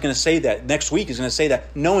John. He's going to say that. Next week he's going to say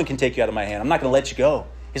that. No one can take you out of my hand. I'm not going to let you go.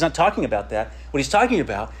 He's not talking about that. What he's talking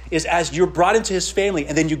about is as you're brought into his family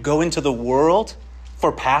and then you go into the world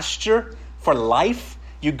for pasture, for life,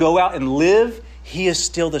 you go out and live, he is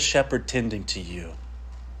still the shepherd tending to you.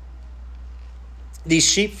 These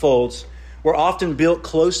sheepfolds were often built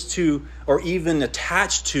close to or even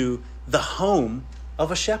attached to the home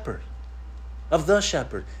of a shepherd, of the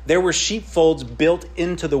shepherd. There were sheepfolds built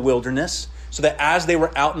into the wilderness so that as they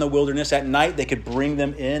were out in the wilderness at night, they could bring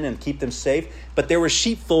them in and keep them safe. But there were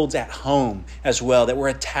sheepfolds at home as well that were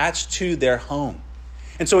attached to their home.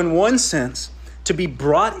 And so in one sense, to be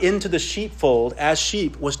brought into the sheepfold as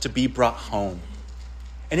sheep was to be brought home.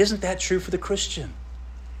 And isn't that true for the Christian?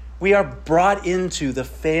 We are brought into the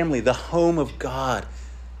family, the home of God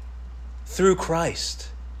through Christ.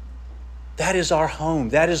 That is our home.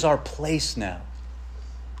 That is our place now.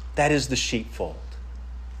 That is the sheepfold.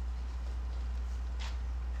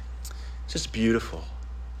 It's just beautiful.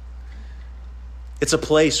 It's a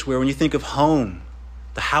place where when you think of home,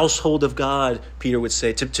 the household of God, Peter would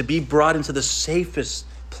say, to be brought into the safest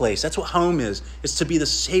place. That's what home is. It's to be the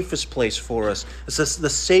safest place for us. It's the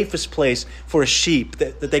safest place for a sheep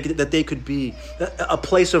that they could be. A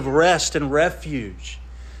place of rest and refuge.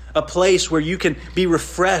 A place where you can be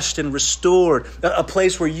refreshed and restored. A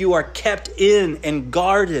place where you are kept in and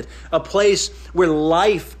guarded. A place where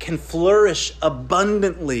life can flourish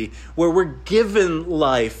abundantly. Where we're given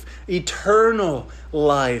life, eternal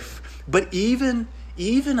life. But even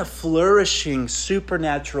a flourishing,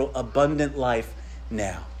 supernatural, abundant life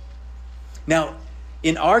now. Now,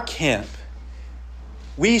 in our camp,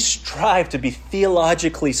 we strive to be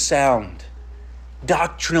theologically sound,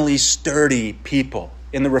 doctrinally sturdy people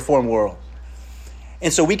in the Reformed world.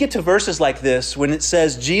 And so we get to verses like this when it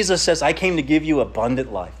says, Jesus says, I came to give you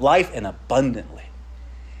abundant life and abundantly.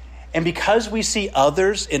 And because we see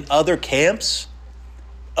others in other camps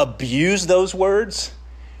abuse those words,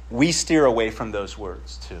 we steer away from those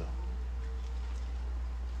words too.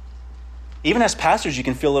 Even as pastors, you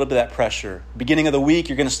can feel a little bit of that pressure. Beginning of the week,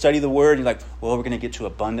 you're going to study the word. You're like, well, we're going to get to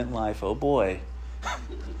abundant life. Oh boy.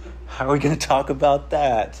 How are we going to talk about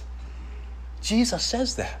that? Jesus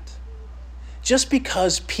says that. Just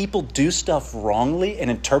because people do stuff wrongly and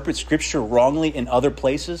interpret scripture wrongly in other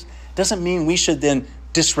places doesn't mean we should then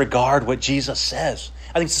disregard what Jesus says.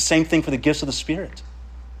 I think it's the same thing for the gifts of the Spirit.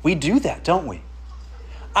 We do that, don't we?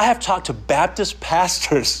 I have talked to Baptist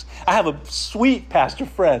pastors. I have a sweet pastor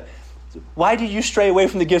friend. Why do you stray away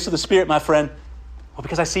from the gifts of the Spirit, my friend? Well,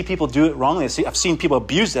 because I see people do it wrongly. I've seen people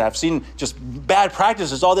abuse it. I've seen just bad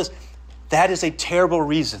practices, all this. That is a terrible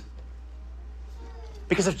reason.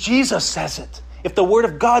 Because if Jesus says it, if the Word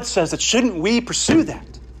of God says it, shouldn't we pursue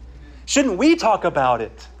that? Shouldn't we talk about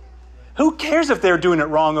it? Who cares if they're doing it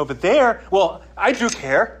wrong over there? Well, I do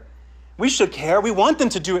care. We should care. We want them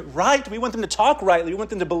to do it right. We want them to talk rightly. We want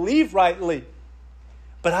them to believe rightly.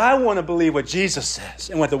 But I want to believe what Jesus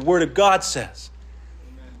says and what the Word of God says.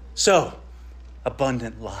 Amen. So,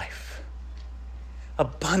 abundant life.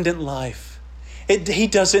 Abundant life. He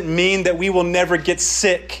doesn't mean that we will never get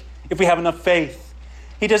sick if we have enough faith.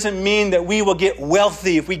 He doesn't mean that we will get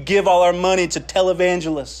wealthy if we give all our money to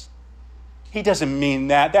televangelists. He doesn't mean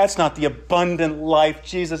that. That's not the abundant life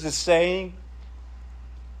Jesus is saying.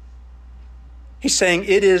 He's saying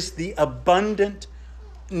it is the abundant,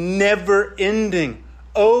 never-ending,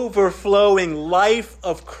 overflowing life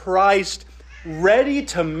of Christ ready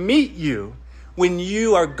to meet you when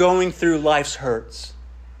you are going through life's hurts.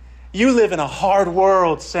 You live in a hard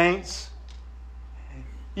world, saints.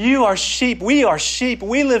 You are sheep. We are sheep.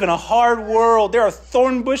 We live in a hard world. There are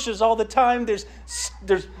thorn bushes all the time. There's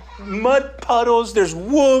mud puddles. There's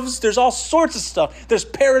wolves. There's all sorts of stuff. There's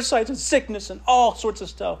parasites and sickness and all sorts of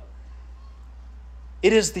stuff.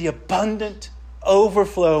 It is the abundant,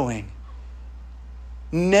 overflowing,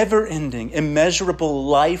 never-ending, immeasurable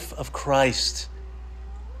life of Christ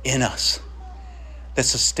in us that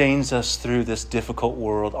sustains us through this difficult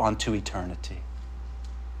world onto eternity.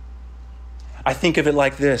 I think of it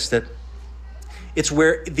like this, that It's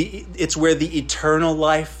where the eternal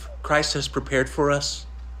life Christ has prepared for us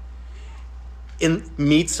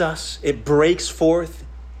meets us. It breaks forth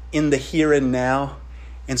in the here and now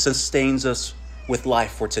and sustains us with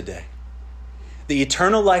life for today. The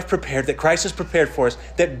eternal life prepared, that Christ has prepared for us,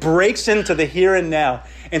 that breaks into the here and now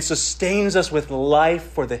and sustains us with life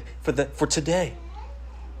for today.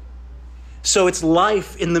 So it's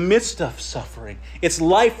life in the midst of suffering. It's the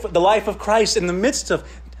life of Christ in the midst of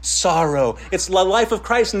sorrow. It's the life of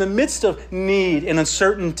Christ in the midst of need and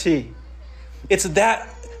uncertainty. It's that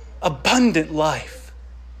abundant life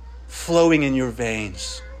flowing in your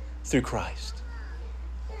veins through Christ.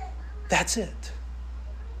 That's it.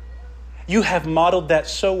 You have modeled that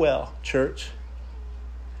so well, church.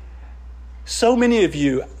 So many of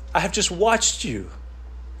you, I have just watched you.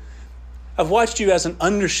 I've watched you as an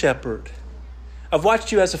under-shepherd. I've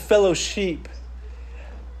watched you as a fellow sheep.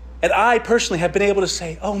 And I personally have been able to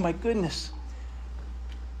say, oh my goodness,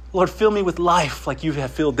 Lord, fill me with life like you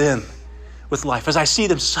have filled them with life. As I see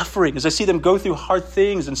them suffering, as I see them go through hard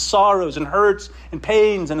things and sorrows and hurts and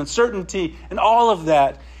pains and uncertainty and all of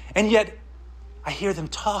that. And yet I hear them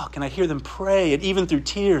talk and I hear them pray, and even through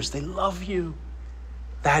tears, they love you.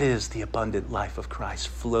 That is the abundant life of Christ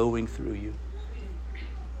flowing through you.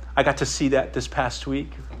 I got to see that this past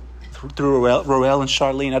week through Roel and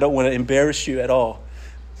Charlene. I don't want to embarrass you at all.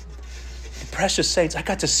 The precious saints, I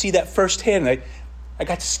got to see that firsthand. I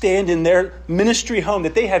got to stand in their ministry home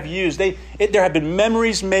that they have used. There have been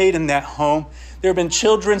memories made in that home. There have been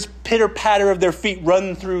children's pitter-patter of their feet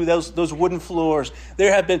run through those wooden floors.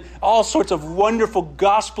 There have been all sorts of wonderful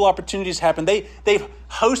gospel opportunities happen. They've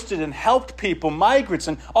hosted and helped people, migrants,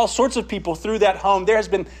 and all sorts of people through that home. There has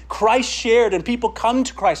been Christ shared and people come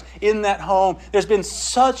to Christ in that home. There's been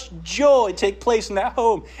such joy take place in that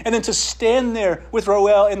home. And then to stand there with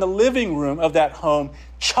Roel in the living room of that home,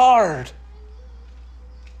 charred.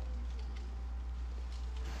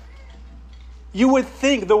 You would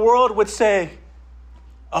think the world would say,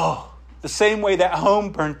 oh, the same way that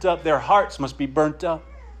home burnt up, their hearts must be burnt up.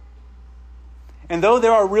 And though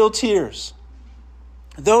there are real tears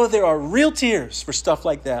for stuff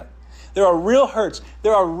like that, there are real hurts,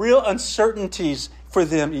 there are real uncertainties for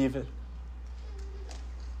them even.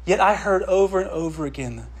 Yet I heard over and over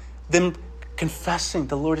again them confessing,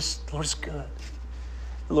 the Lord is good.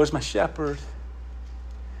 The Lord is my shepherd.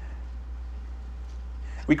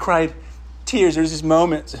 We cried tears. There's this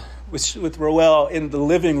moment with Roel in the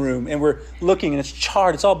living room, and we're looking, and it's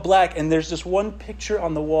charred. It's all black, and there's this one picture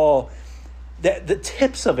on the wall that the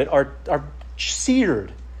tips of it are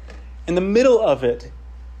seared. In the middle of it,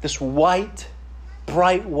 this white,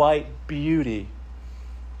 bright white beauty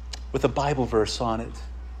with a Bible verse on it.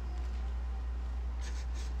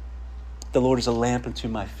 The Lord is a lamp unto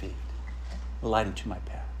my feet, a light unto my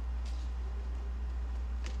path.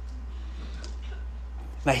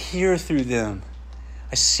 And I hear through them,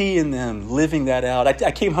 I see in them living that out.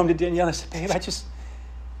 I came home to Danielle and I said, babe,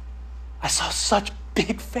 I saw such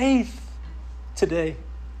big faith today.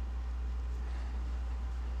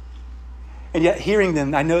 And yet hearing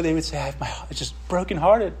them, I know they would say, my heart is just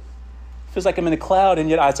brokenhearted. It feels like I'm in a cloud. And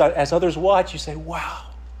yet as others watch, you say, wow,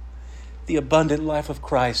 the abundant life of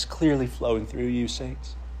Christ clearly flowing through you,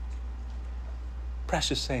 saints.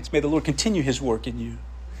 Precious saints, may the Lord continue his work in you.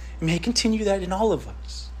 And may he continue that in all of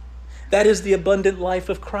us. That is the abundant life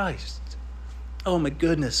of Christ. Oh my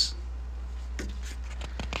goodness.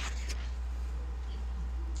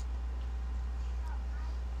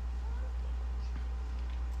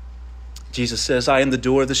 Jesus says, I am the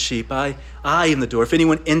door of the sheep. I am the door. If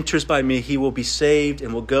anyone enters by me, he will be saved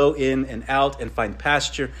and will go in and out and find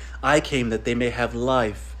pasture. I came that they may have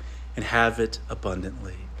life and have it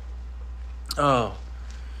abundantly. Oh.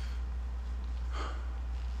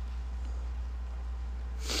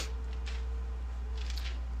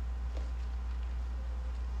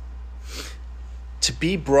 To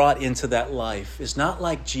be brought into that life is not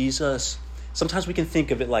like Jesus. Sometimes we can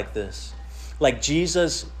think of it like this. Like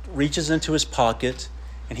Jesus reaches into his pocket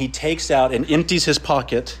and he takes out and empties his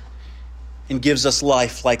pocket and gives us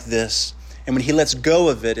life like this. And when he lets go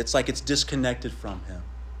of it, it's like it's disconnected from him.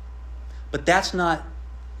 But that's not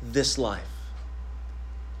this life.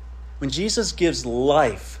 When Jesus gives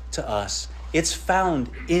life to us, it's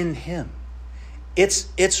found in him.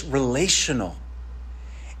 It's relational.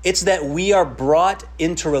 It's that we are brought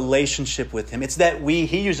into relationship with him. It's that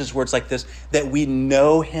he uses words like this, that we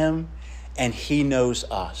know him and he knows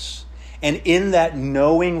us. And in that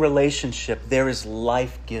knowing relationship, there is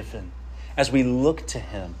life given. As we look to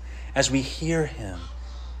him, as we hear him,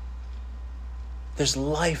 there's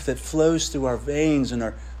life that flows through our veins and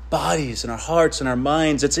our bodies and our hearts and our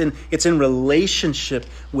minds. It's in relationship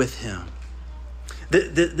with him.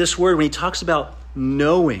 This word, when he talks about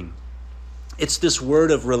knowing, it's this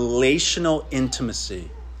word of relational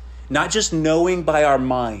intimacy. Not just knowing by our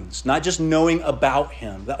minds, not just knowing about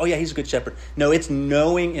him. Oh yeah, he's a good shepherd. No, it's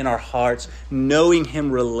knowing in our hearts, knowing him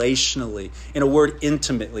relationally. In a word,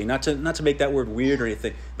 intimately. Not to make that word weird or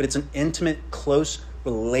anything, but it's an intimate, close,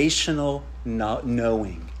 relational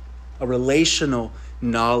knowing. A relational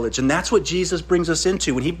knowledge. And that's what Jesus brings us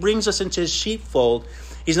into. When he brings us into his sheepfold,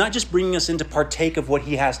 he's not just bringing us in to partake of what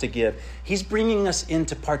he has to give. He's bringing us in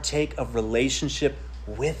to partake of relationship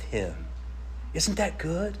with him. Isn't that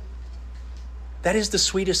good? That is the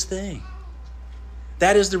sweetest thing.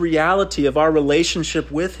 That is the reality of our relationship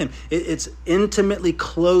with him. It's intimately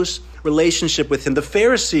close relationship with him. The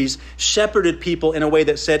Pharisees shepherded people in a way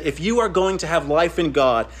that said, if you are going to have life in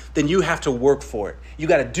God, then you have to work for it. You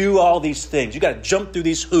got to do all these things. You got to jump through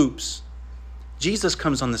these hoops. Jesus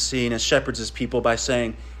comes on the scene and shepherds his people by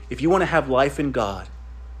saying, if you want to have life in God,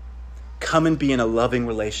 come and be in a loving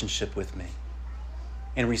relationship with me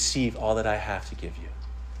and receive all that I have to give you.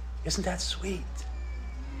 Isn't that sweet?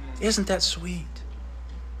 Isn't that sweet?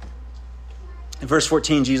 In verse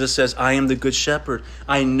 14, Jesus says, I am the good shepherd.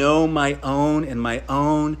 I know my own, and my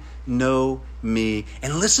own know me.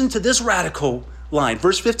 And listen to this radical line.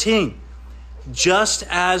 Verse 15, just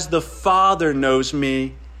as the Father knows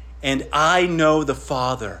me, and I know the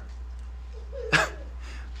Father.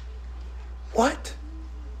 What?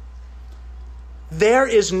 There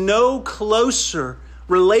is no closer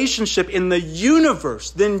relationship in the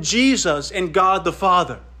universe than Jesus and God the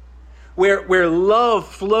Father, where love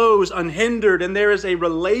flows unhindered and there is a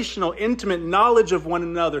relational, intimate knowledge of one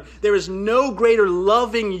another. There is no greater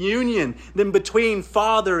loving union than between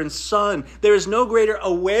Father and Son. There is no greater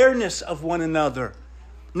awareness of one another,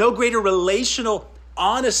 no greater relational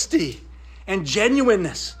honesty and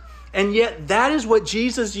genuineness. And yet that is what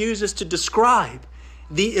Jesus uses to describe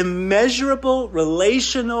the immeasurable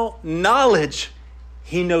relational knowledge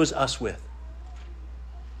he knows us with.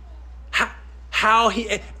 How he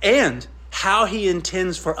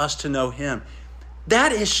intends for us to know him.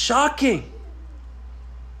 That is shocking.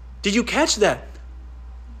 Did you catch that?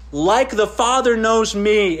 Like the Father knows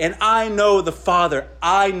me and I know the Father,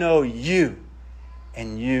 I know you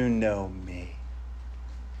and you know me.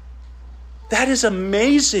 That is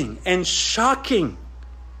amazing and shocking.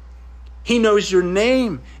 He knows your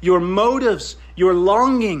name, your motives, your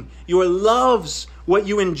longing, your loves, what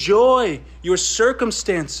you enjoy, your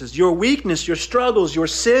circumstances, your weakness, your struggles, your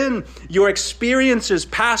sin, your experiences,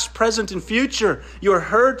 past, present, and future, your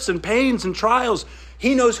hurts and pains and trials.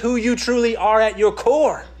 He knows who you truly are at your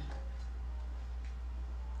core.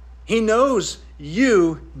 He knows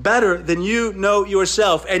you better than you know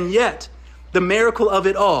yourself. And yet, the miracle of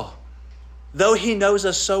it all, though he knows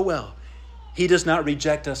us so well, he does not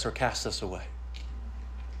reject us or cast us away.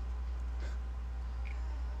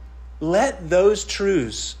 Let those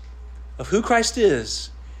truths of who Christ is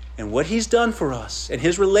and what he's done for us and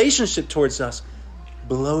his relationship towards us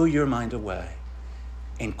blow your mind away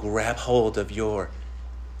and grab hold of your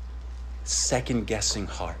second-guessing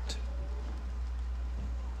heart.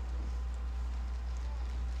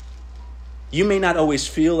 You may not always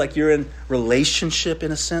feel like you're in relationship,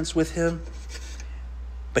 in a sense, with him,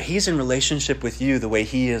 but he's in relationship with you the way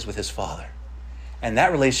he is with his Father. And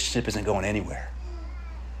that relationship isn't going anywhere.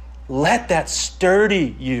 Let that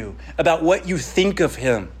sturdy you about what you think of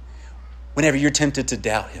him whenever you're tempted to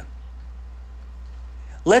doubt him.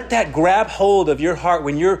 Let that grab hold of your heart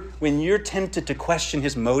when you're tempted to question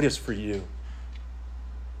his motives for you.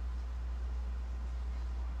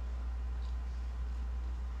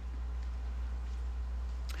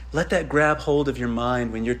 Let that grab hold of your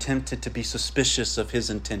mind when you're tempted to be suspicious of his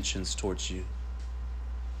intentions towards you.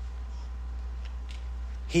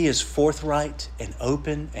 He is forthright and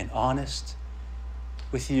open and honest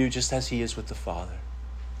with you just as he is with the Father.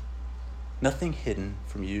 Nothing hidden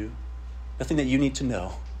from you, nothing that you need to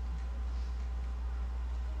know.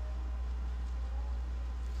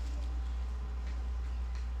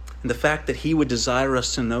 And the fact that he would desire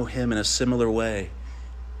us to know him in a similar way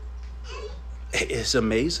is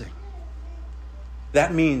amazing.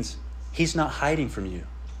 That means he's not hiding from you.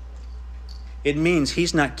 It means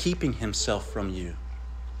he's not keeping himself from you.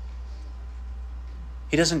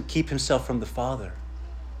 He doesn't keep himself from the Father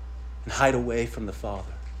and hide away from the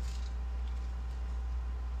Father.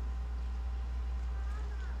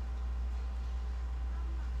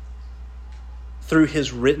 Through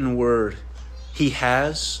his written word, he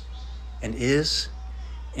has and is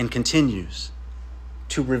and continues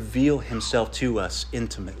to reveal himself to us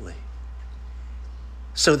intimately.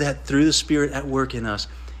 so that through the Spirit at work in us,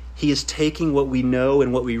 he is taking what we know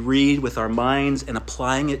and what we read with our minds and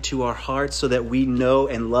applying it to our hearts so that we know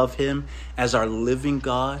and love him as our living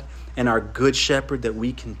God and our good shepherd that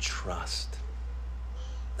we can trust.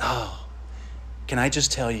 Oh, can I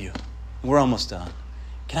just tell you, we're almost done.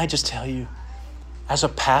 Can I just tell you, as a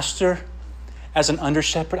pastor, as an under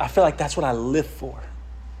shepherd, I feel like that's what I live for.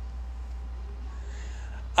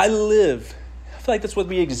 I feel like that's what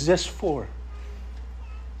we exist for.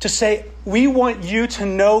 To say, we want you to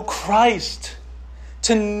know Christ,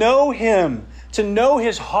 to know him, to know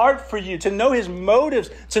his heart for you, to know his motives,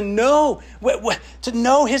 to know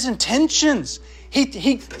his intentions.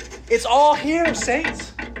 It's all here,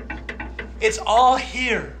 saints. It's all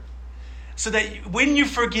here. So that when you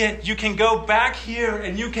forget, you can go back here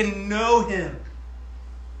and you can know him.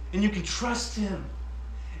 And you can trust him.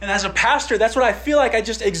 And as a pastor, that's what I feel like I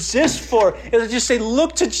just exist for. Is I just say,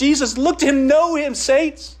 look to Jesus. Look to him. Know him,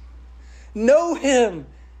 saints. Know him.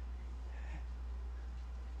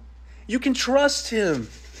 You can trust him.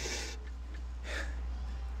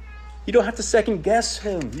 You don't have to second guess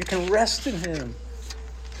him. You can rest in him.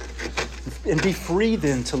 And be free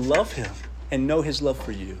then to love him and know his love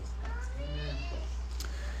for you.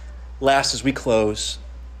 Last, as we close,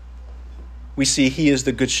 we see he is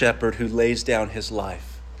the good shepherd who lays down his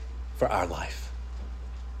life for our life.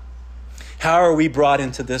 How are we brought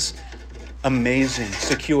into this amazing,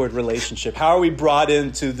 secured relationship? How are we brought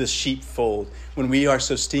into the sheepfold when we are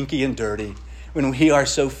so stinky and dirty, when we are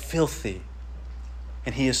so filthy,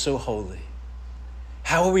 and he is so holy?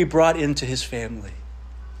 How are we brought into his family?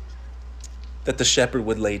 That the shepherd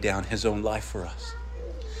would lay down his own life for us.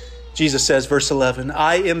 Jesus says, verse 11,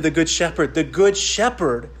 I am the good shepherd. The good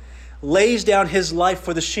shepherd lays down his life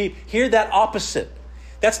for the sheep. Hear that opposite.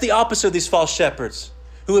 That's the opposite of these false shepherds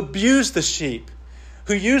who abuse the sheep,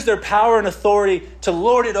 who use their power and authority to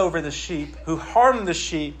lord it over the sheep, who harm the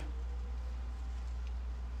sheep.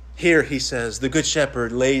 Here he says, the good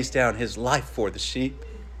shepherd lays down his life for the sheep.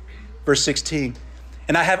 Verse 16,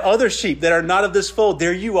 and I have other sheep that are not of this fold.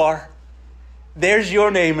 There you are. There's your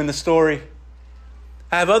name in the story.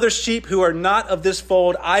 I have other sheep who are not of this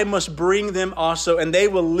fold. I must bring them also, and they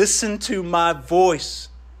will listen to my voice.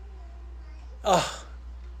 Oh,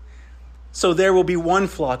 so there will be one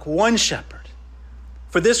flock, one shepherd.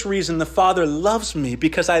 For this reason, the Father loves me,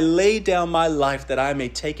 because I lay down my life that I may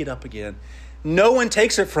take it up again. No one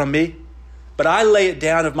takes it from me, but I lay it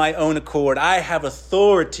down of my own accord. I have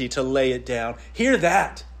authority to lay it down. Hear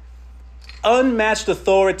that. Unmatched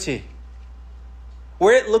authority.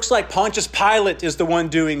 Where it looks like Pontius Pilate is the one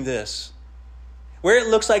doing this. Where it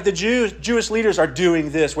looks like the Jewish leaders are doing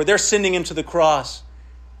this, where they're sending him to the cross.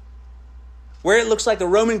 Where it looks like the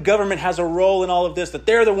Roman government has a role in all of this, that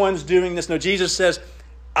they're the ones doing this. No, Jesus says,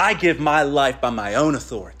 I give my life by my own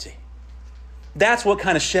authority. That's what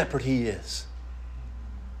kind of shepherd he is.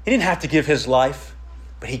 He didn't have to give his life,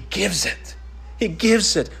 but he gives it. He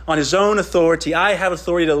gives it on his own authority. I have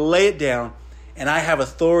authority to lay it down, and I have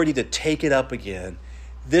authority to take it up again.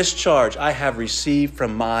 This charge I have received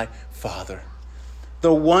from my Father.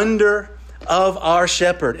 The wonder of our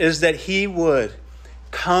shepherd is that he would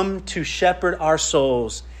come to shepherd our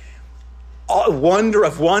souls, a wonder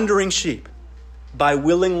of wandering sheep, by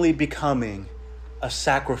willingly becoming a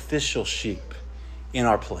sacrificial sheep in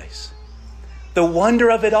our place. The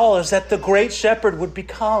wonder of it all is that the great shepherd would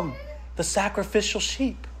become the sacrificial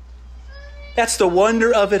sheep. That's the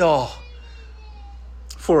wonder of it all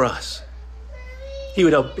for us. He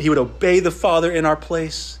would obey the Father in our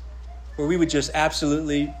place, where we would just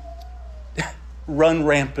absolutely run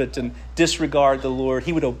rampant and disregard the Lord.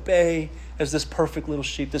 He would obey as this perfect little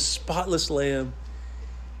sheep, this spotless lamb.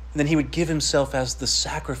 And then he would give himself as the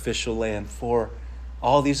sacrificial lamb for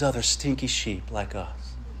all these other stinky sheep like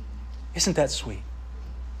us. Isn't that sweet?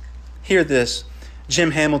 Hear this.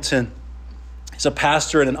 Jim Hamilton is a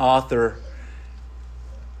pastor and an author,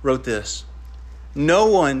 wrote this. No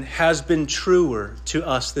one has been truer to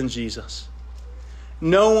us than Jesus.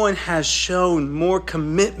 No one has shown more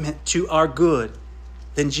commitment to our good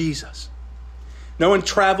than Jesus. No one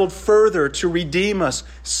traveled further to redeem us,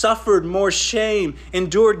 suffered more shame,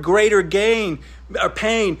 endured greater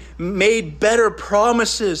pain, made better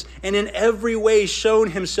promises, and in every way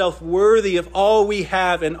shown himself worthy of all we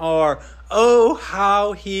have and are. Oh,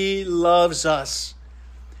 how he loves us.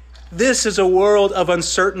 This is a world of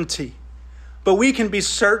uncertainty, but we can be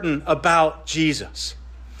certain about Jesus.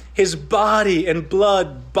 His body and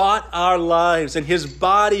blood bought our lives, and his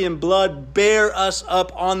body and blood bear us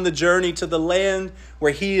up on the journey to the land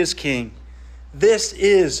where he is king. This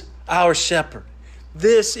is our shepherd.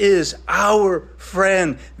 This is our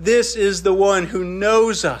friend. This is the one who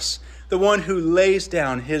knows us, the one who lays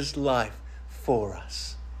down his life for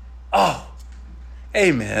us. Oh,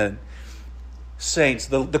 amen. Saints,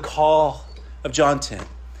 the call of John 10,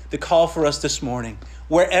 the call for us this morning,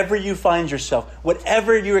 wherever you find yourself,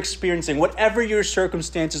 whatever you're experiencing, whatever your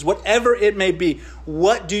circumstances, whatever it may be,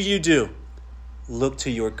 what do? Look to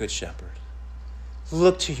your good shepherd.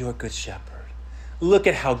 Look to your good shepherd. Look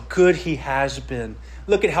at how good he has been.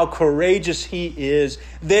 Look at how courageous he is.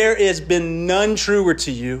 There has been none truer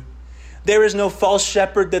to you. There is no false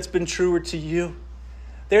shepherd that's been truer to you.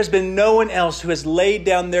 There's been no one else who has laid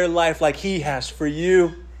down their life like he has for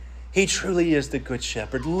you. He truly is the good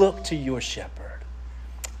shepherd. Look to your shepherd.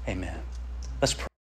 Amen. Let's pray.